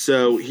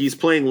 So he's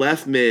playing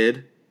left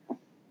mid.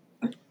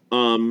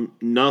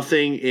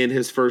 Nothing in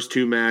his first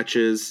 2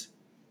 matches.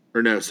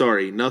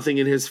 Nothing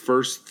in his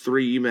first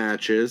 3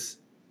 matches.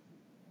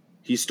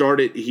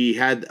 He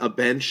had a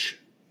bench.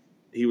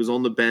 He was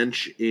on the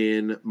bench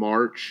in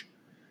March.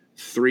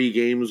 3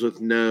 games with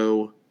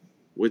no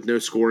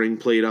scoring,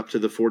 played up to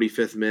the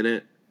 45th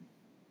minute.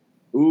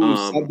 Ooh,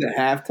 subbed at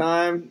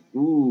halftime.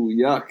 Ooh,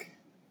 yuck.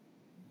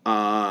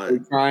 We're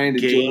trying to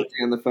joke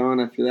on the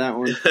phone after that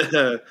one.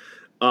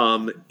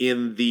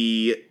 In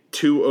the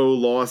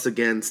 2-0 loss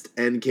against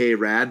NK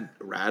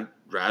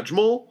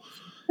Rajmal,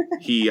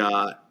 he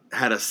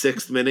had a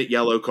 6th-minute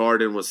yellow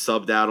card and was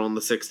subbed out on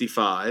the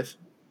 65.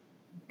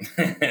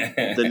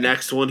 The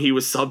next one, he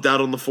was subbed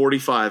out on the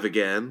 45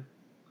 again.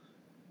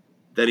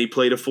 Then he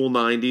played a full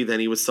 90. Then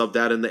he was subbed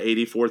out in the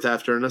 84th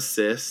after an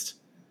assist.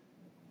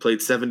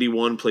 Played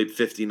 71, played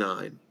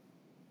 59.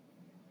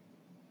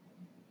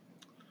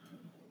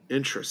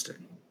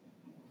 Interesting.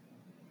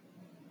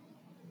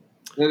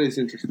 That is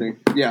interesting.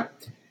 Yeah.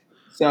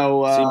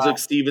 So seems like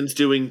Steven's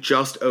doing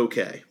just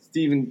okay.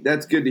 Steven,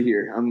 that's good to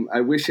hear.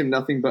 I wish him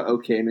nothing but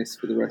okayness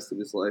for the rest of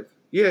his life.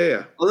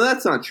 Yeah. Although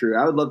that's not true.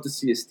 I would love to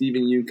see a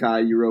Steven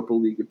Yunkai Europa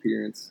League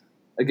appearance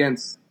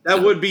against.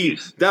 That would be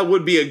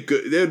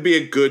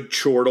a good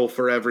chortle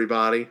for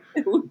everybody.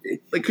 It would be.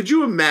 Like, could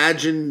you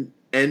imagine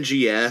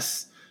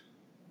NGS?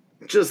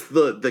 Just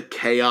the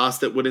chaos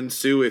that would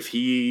ensue if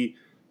he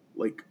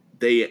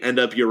they end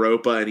up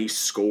Europa and he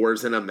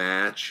scores in a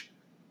match.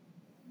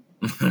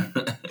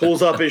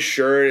 Pulls up his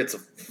shirt. It's a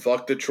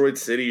fuck Detroit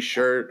City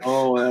shirt.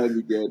 Oh, that would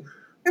be good.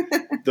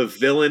 The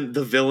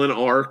villain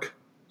arc.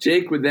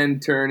 Jake would then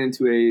turn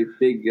into a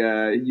big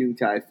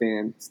Yunkai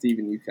fan,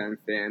 Steven Yunkai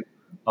fan.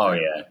 Oh,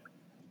 yeah.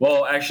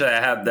 Well, actually,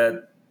 I have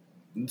that.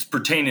 It's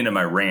pertaining to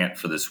my rant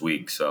for this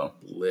week, so.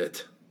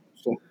 Lit.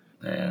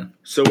 Yeah.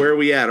 So where are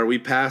we at? Are we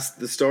past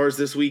the Stars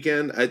this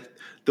weekend?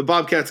 The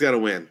Bobcats got to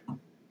win.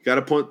 Got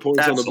to put points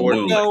Absolutely.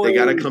 on the board. They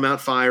got to come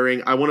out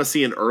firing. I want to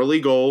see an early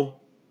goal.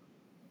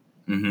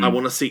 Mm-hmm. I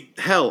want to see –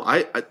 hell,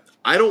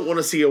 I don't want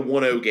to see a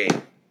 1-0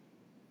 game.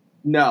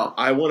 No.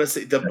 I want to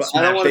see – the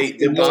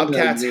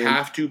Bobcats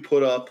have to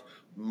put up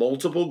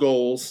multiple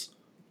goals,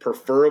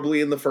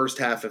 preferably in the first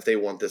half if they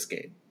want this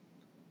game.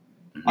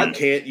 You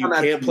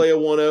can't play a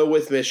 1-0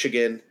 with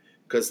Michigan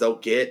because they'll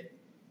get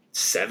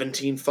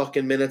 17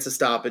 fucking minutes of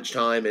stoppage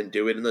time and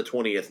do it in the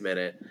 20th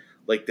minute.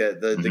 Like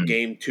the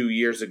game 2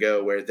 years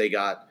ago where they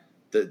got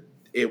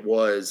it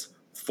was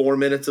 4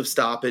 minutes of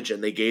stoppage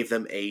and they gave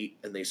them 8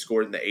 and they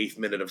scored in the 8th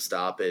minute of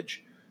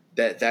stoppage.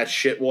 That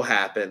shit will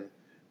happen.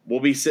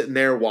 We'll be sitting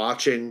there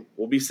watching.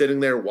 We'll be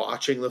sitting there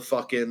watching the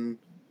fucking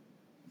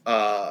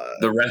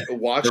the ref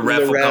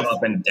will come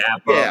up and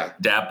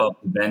dap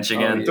up the bench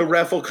again. The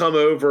ref will come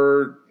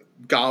over,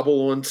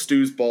 gobble on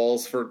Stu's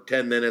balls for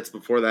 10 minutes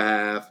before the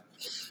half.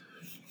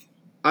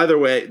 Either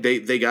way,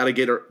 they got to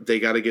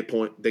get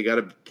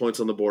points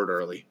on the board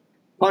early.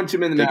 Punch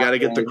him in the mouth. They got to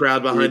get the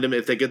crowd behind them.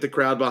 If they get the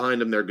crowd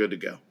behind them, they're good to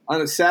go.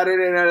 On a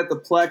Saturday night at the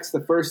Plex,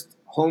 the first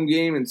home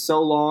game in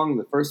so long,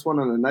 the first one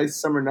on a nice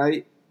summer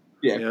night.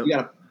 Yeah, You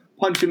got to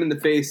punch him in the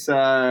face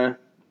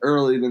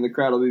early, then the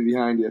crowd will be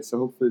behind you. So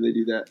hopefully they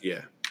do that.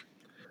 Yeah.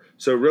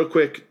 So real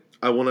quick,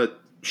 I want to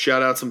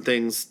shout out some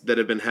things that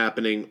have been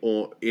happening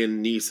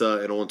in NISA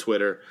and on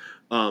Twitter.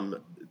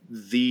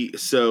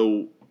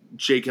 So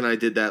Jake and I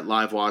did that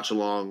live watch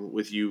along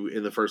with you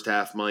in the first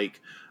half, Mike.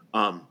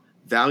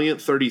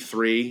 Valiant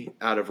 33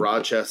 out of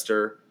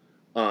Rochester,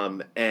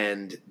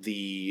 and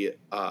the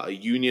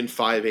Union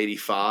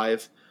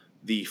 585,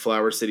 the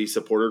Flower City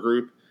supporter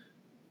group.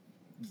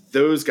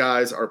 Those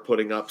guys are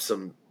putting up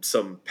some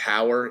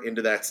power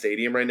into that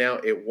stadium right now.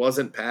 It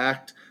wasn't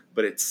packed,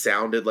 but it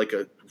sounded like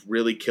a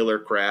really killer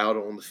crowd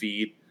on the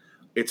feed.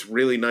 It's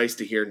really nice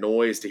to hear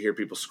noise, to hear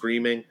people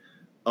screaming.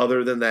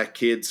 Other than that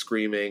kid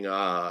screaming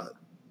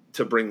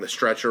to bring the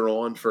stretcher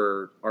on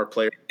for our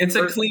player. It's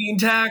a clean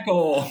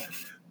tackle.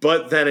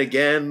 But then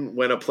again,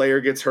 when a player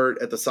gets hurt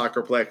at the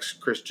Soccerplex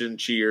Christian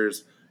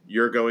cheers,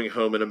 you're going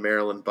home in a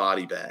Maryland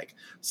body bag.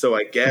 So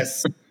I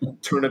guess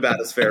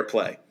turnabout is fair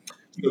play.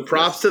 So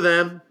props to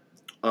them.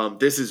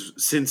 This is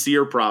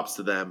sincere props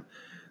to them.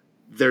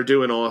 They're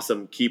doing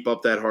awesome. Keep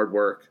up that hard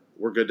work.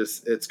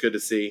 It's good to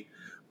see.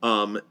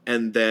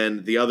 And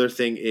then the other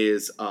thing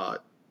is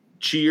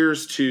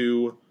cheers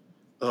to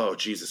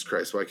Jesus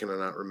Christ, why can I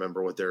not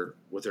remember what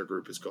their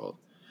group is called?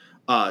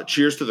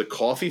 Cheers to the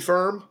coffee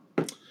firm.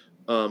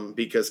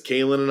 Because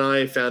Kaylin and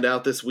I found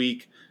out this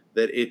week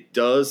that it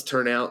does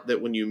turn out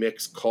that when you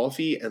mix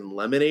coffee and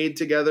lemonade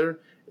together,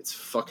 it's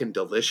fucking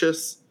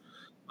delicious.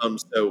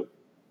 So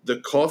the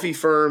coffee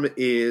firm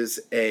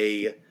is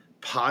a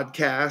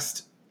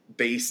podcast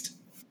based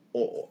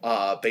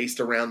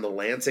around the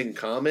Lansing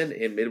Common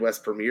in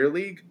Midwest Premier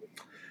League.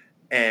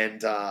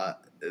 And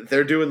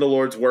they're doing the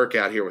Lord's work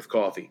out here with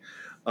coffee.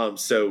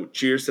 So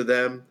cheers to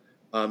them.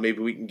 Maybe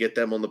we can get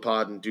them on the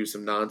pod and do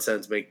some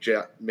nonsense, make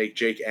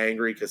Jake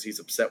angry because he's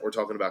upset we're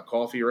talking about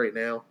coffee right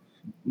now.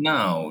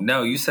 No,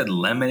 you said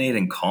lemonade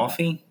and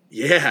coffee?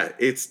 Yeah,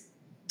 it's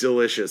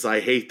delicious. I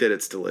hate that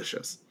it's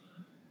delicious.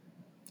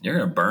 You're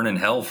going to burn in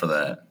hell for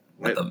that.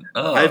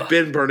 I've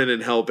been burning in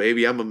hell,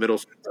 baby. I'm a middle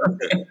school.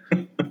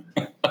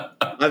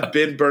 I've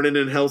been burning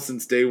in hell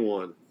since day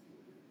one.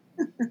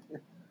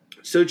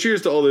 So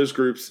cheers to all those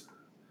groups.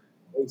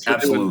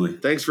 Absolutely.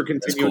 Thanks for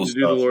continuing to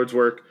do the Lord's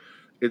work.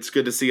 It's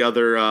good to see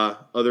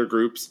other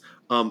groups.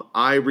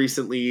 I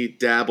recently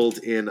dabbled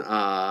in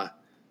a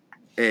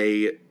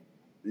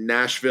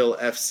Nashville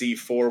FC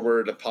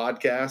Forward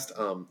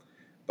podcast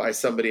by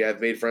somebody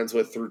I've made friends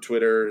with through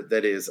Twitter.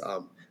 That is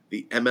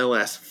the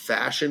MLS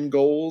Fashion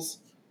Goals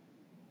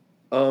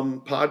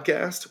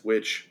podcast,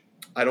 which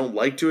I don't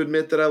like to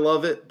admit that I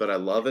love it, but I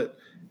love it.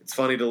 It's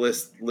funny to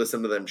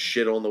listen to them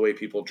shit on the way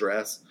people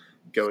dress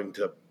going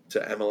to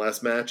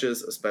MLS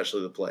matches,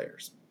 especially the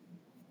players.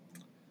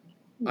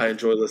 I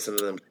enjoy listening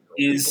to them.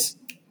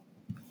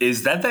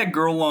 Is that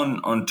girl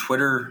on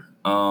Twitter?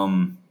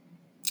 I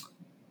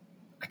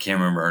can't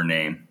remember her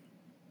name.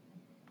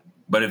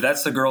 But if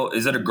that's the girl,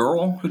 is it a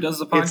girl who does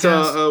the podcast?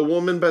 It's a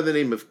woman by the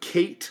name of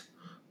Kate.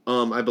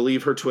 I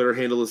believe her Twitter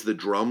handle is the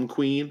Drum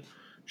Queen.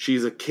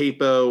 She's a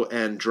capo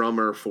and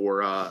drummer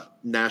for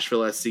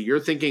Nashville SC. You're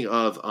thinking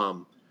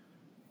of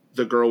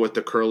the girl with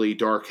the curly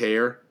dark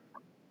hair.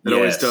 It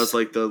always does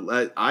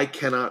I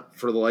cannot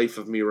for the life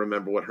of me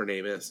remember what her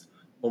name is.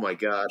 Oh my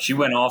God! She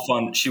went off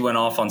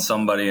on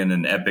somebody in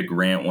an epic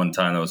rant one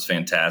time that was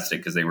fantastic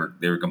because they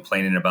were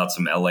complaining about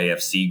some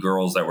LAFC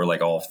girls that were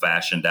like all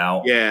fashioned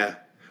out. Yeah,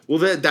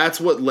 Well, that's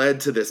what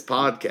led to this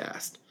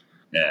podcast.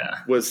 Yeah.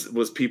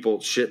 Was people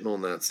shitting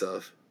on that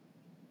stuff.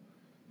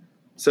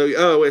 So,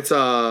 it's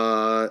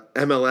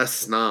MLS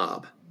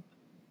Snob.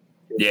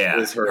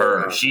 Yeah,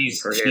 her. She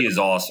is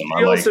awesome.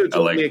 She also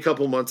told me a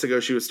couple months ago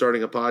she was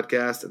starting a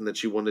podcast and that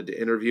she wanted to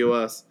interview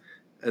us,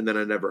 and then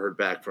I never heard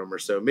back from her.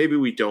 So maybe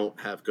we don't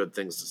have good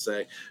things to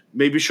say.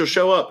 Maybe she'll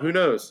show up. Who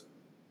knows?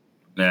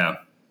 Yeah.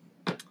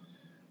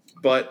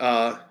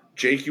 But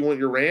Jake, you want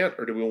your rant,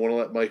 or do we want to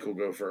let Michael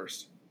go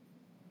first?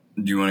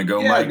 Do you want to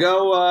go, Yeah, Mike?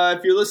 go.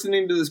 If you're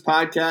listening to this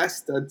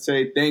podcast, I'd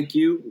say thank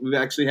you. We've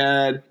actually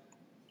had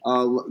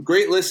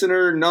great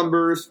listener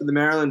numbers for the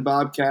Maryland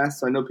Bobcast.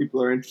 So I know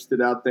people are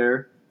interested out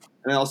there.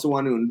 And I also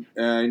want to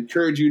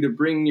encourage you to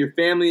bring your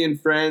family and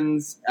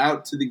friends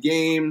out to the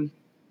game.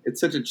 It's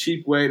such a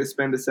cheap way to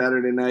spend a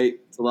Saturday night.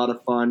 It's a lot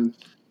of fun.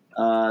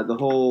 The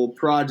whole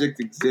project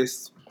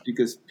exists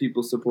because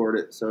people support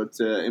it. So it's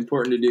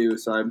important to do.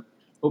 So I'm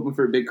hoping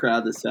for a big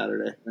crowd this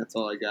Saturday. That's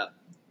all I got.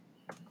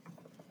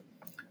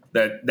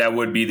 That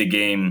would be the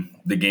game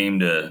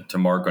to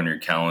mark on your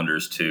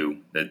calendars too.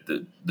 That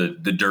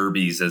the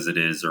derbies as it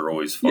is are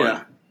always fun.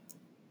 Yeah.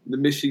 The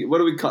Michigan. What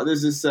do we call?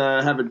 Does this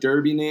have a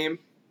derby name?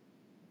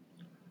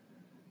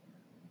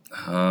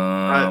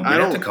 I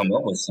have to come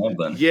up with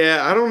something.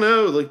 Yeah, I don't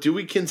know. Like, do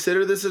we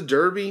consider this a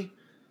derby?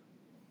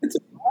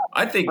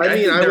 I think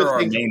there are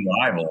main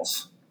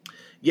rivals.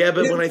 Yeah,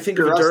 but when I think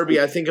of a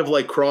derby, I think of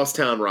like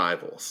crosstown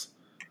rivals.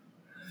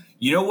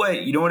 You know what?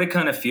 It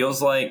kind of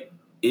feels like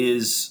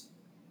is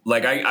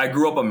like I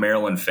grew up a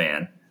Maryland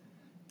fan,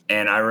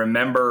 and I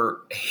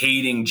remember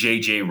hating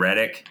JJ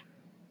Redick.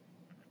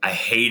 I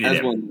hated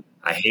him.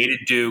 I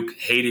hated Duke,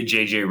 hated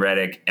JJ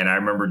Redick, and I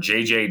remember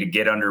JJ to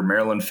get under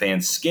Maryland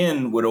fans'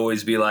 skin would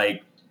always be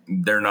like,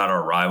 "They're not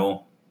our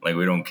rival. Like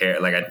we don't care."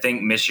 Like I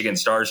think Michigan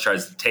Stars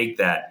tries to take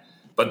that,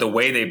 but the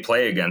way they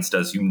play against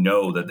us, you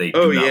know that they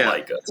do not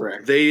like us.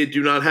 Correct. They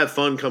do not have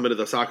fun coming to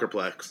the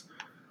Soccerplex.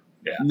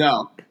 Yeah.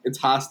 No, it's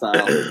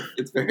hostile.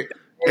 It's very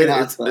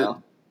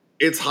hostile.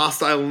 It's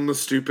hostile in the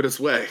stupidest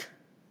way.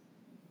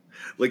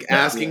 Like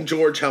asking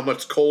George how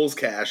much Kohl's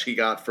cash he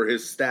got for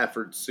his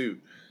Stafford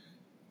suit.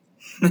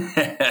 All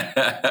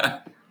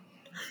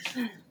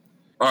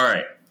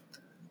right.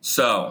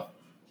 So,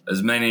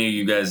 as many of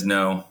you guys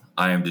know,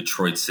 I am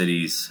Detroit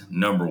City's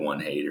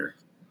 #1 hater.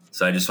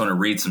 So I just want to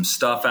read some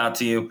stuff out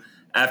to you.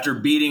 After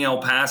beating El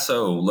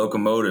Paso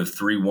Locomotive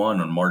 3-1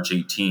 on March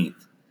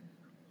 18th,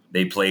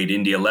 they played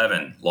Indy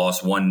 11,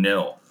 lost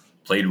 1-0.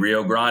 Played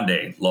Rio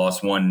Grande,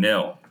 lost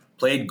 1-0.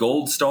 Played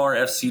Gold Star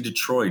FC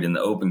Detroit in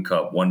the Open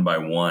Cup, won by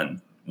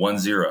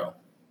 1-0.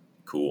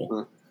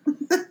 Cool.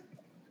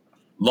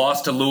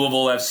 Lost to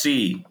Louisville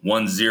FC,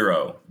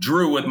 1-0.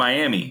 Drew with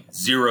Miami,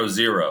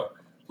 0-0.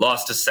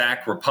 Lost to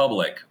Sac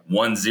Republic,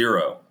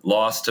 1-0.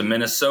 Lost to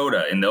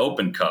Minnesota in the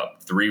Open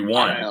Cup,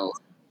 3-1.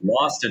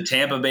 Lost to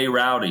Tampa Bay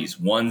Rowdies,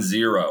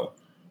 1-0.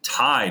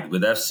 Tied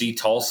with FC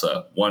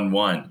Tulsa,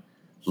 1-1.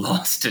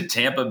 Lost to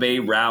Tampa Bay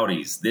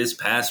Rowdies this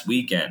past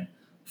weekend,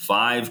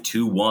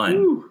 5-1.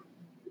 Woo.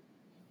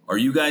 Are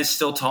you guys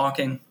still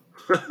talking?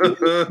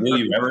 Will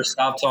you ever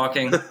stop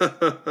talking?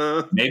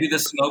 Maybe the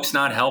smoke's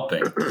not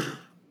helping.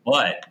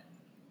 But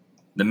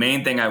the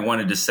main thing I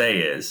wanted to say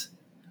is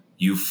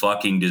you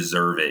fucking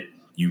deserve it,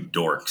 you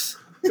dorks.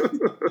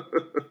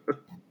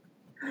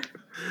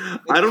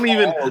 I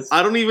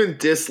don't even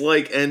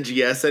dislike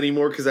NGS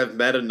anymore because I've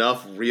met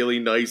enough really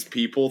nice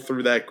people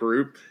through that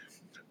group.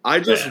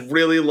 I just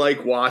really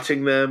like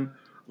watching them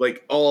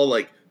like all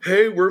like,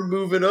 hey, we're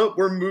moving up,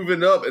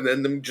 and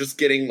then them just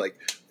getting like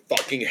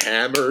fucking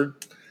hammered.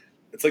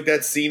 It's like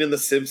that scene in The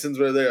Simpsons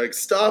where they're like,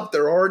 stop,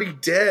 they're already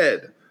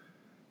dead.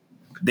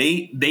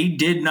 They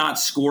did not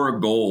score a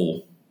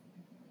goal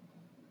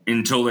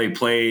until they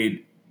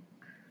played.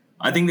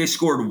 I think they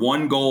scored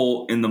 1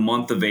 goal in the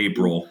month of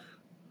April,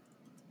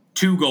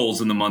 2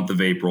 goals in the month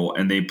of April,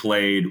 and they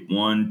played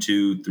 1,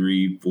 2,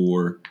 3,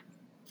 4,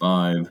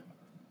 5,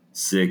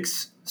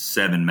 6,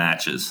 7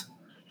 matches.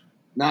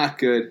 Not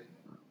good.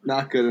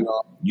 Not good at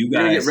all. You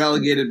guys get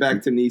relegated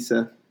back to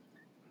Nisa.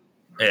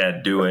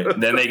 Yeah, do it.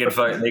 Then they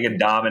can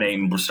dominate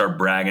and start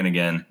bragging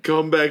again.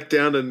 Come back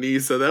down to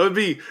Nisa. That would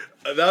be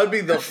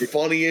the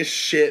funniest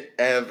shit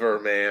ever,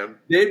 man.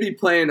 They'd be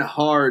playing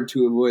hard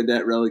to avoid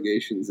that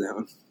relegation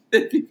zone.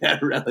 They'd be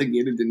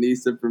relegated to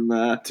Nisa from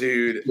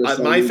dude.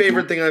 My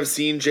favorite thing I've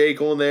seen,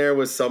 Jake, on there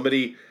was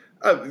somebody,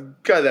 a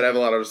guy that I have a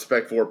lot of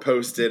respect for,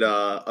 posted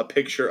a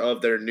picture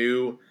of their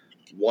new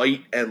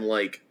white and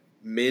like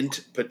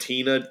mint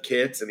patina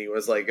kits, and he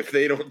was like, if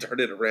they don't turn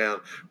it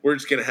around, we're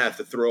just gonna have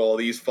to throw all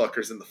these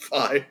fuckers in the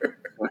fire.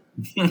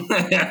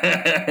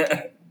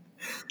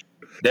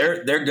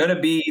 They're gonna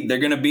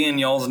be in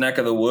y'all's neck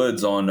of the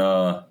woods on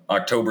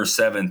October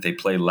 7th. They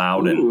play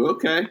Loudoun. Ooh,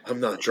 okay. I'm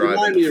not driving.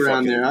 Remind me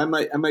around there. I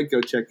might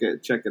go check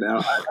it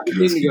out. I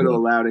need to go to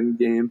a Loudoun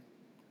game.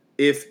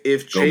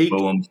 If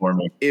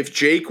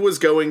Jake was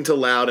going to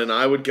Loudoun,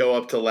 I would go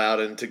up to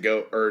Loudoun to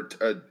go, or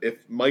if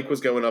Mike was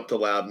going up to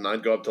Loudoun,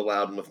 I'd go up to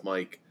Loudoun with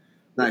Mike.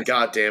 Nice.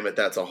 God damn it,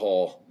 that's a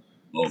haul.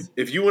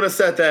 If you want to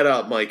set that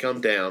up, Mike, I'm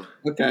down.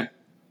 Okay.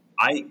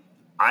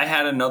 I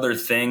had another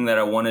thing that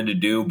I wanted to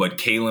do, but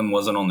Kalen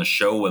wasn't on the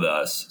show with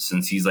us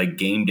since he's like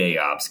game day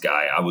ops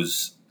guy.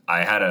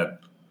 I had a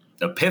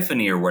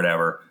epiphany or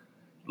whatever,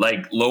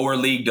 like lower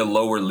league to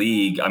lower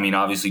league. I mean,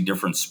 obviously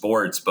different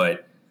sports,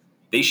 but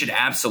they should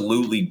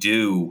absolutely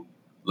do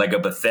like a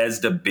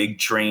Bethesda big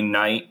train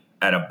night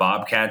at a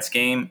Bobcats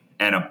game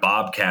and a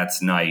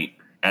Bobcats night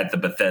at the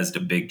Bethesda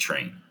big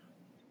train.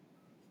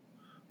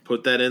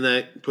 Put that in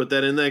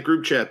that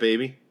group chat,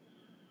 baby.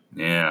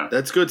 Yeah.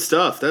 That's good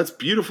stuff. That's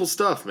beautiful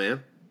stuff,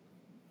 man.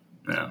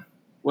 Yeah.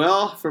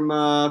 Well, from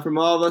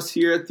all of us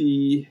here at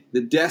the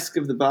desk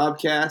of the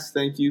Bobcast,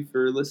 thank you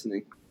for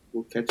listening.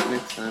 We'll catch you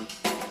next time.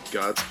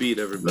 Godspeed,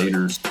 everybody.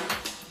 Laters.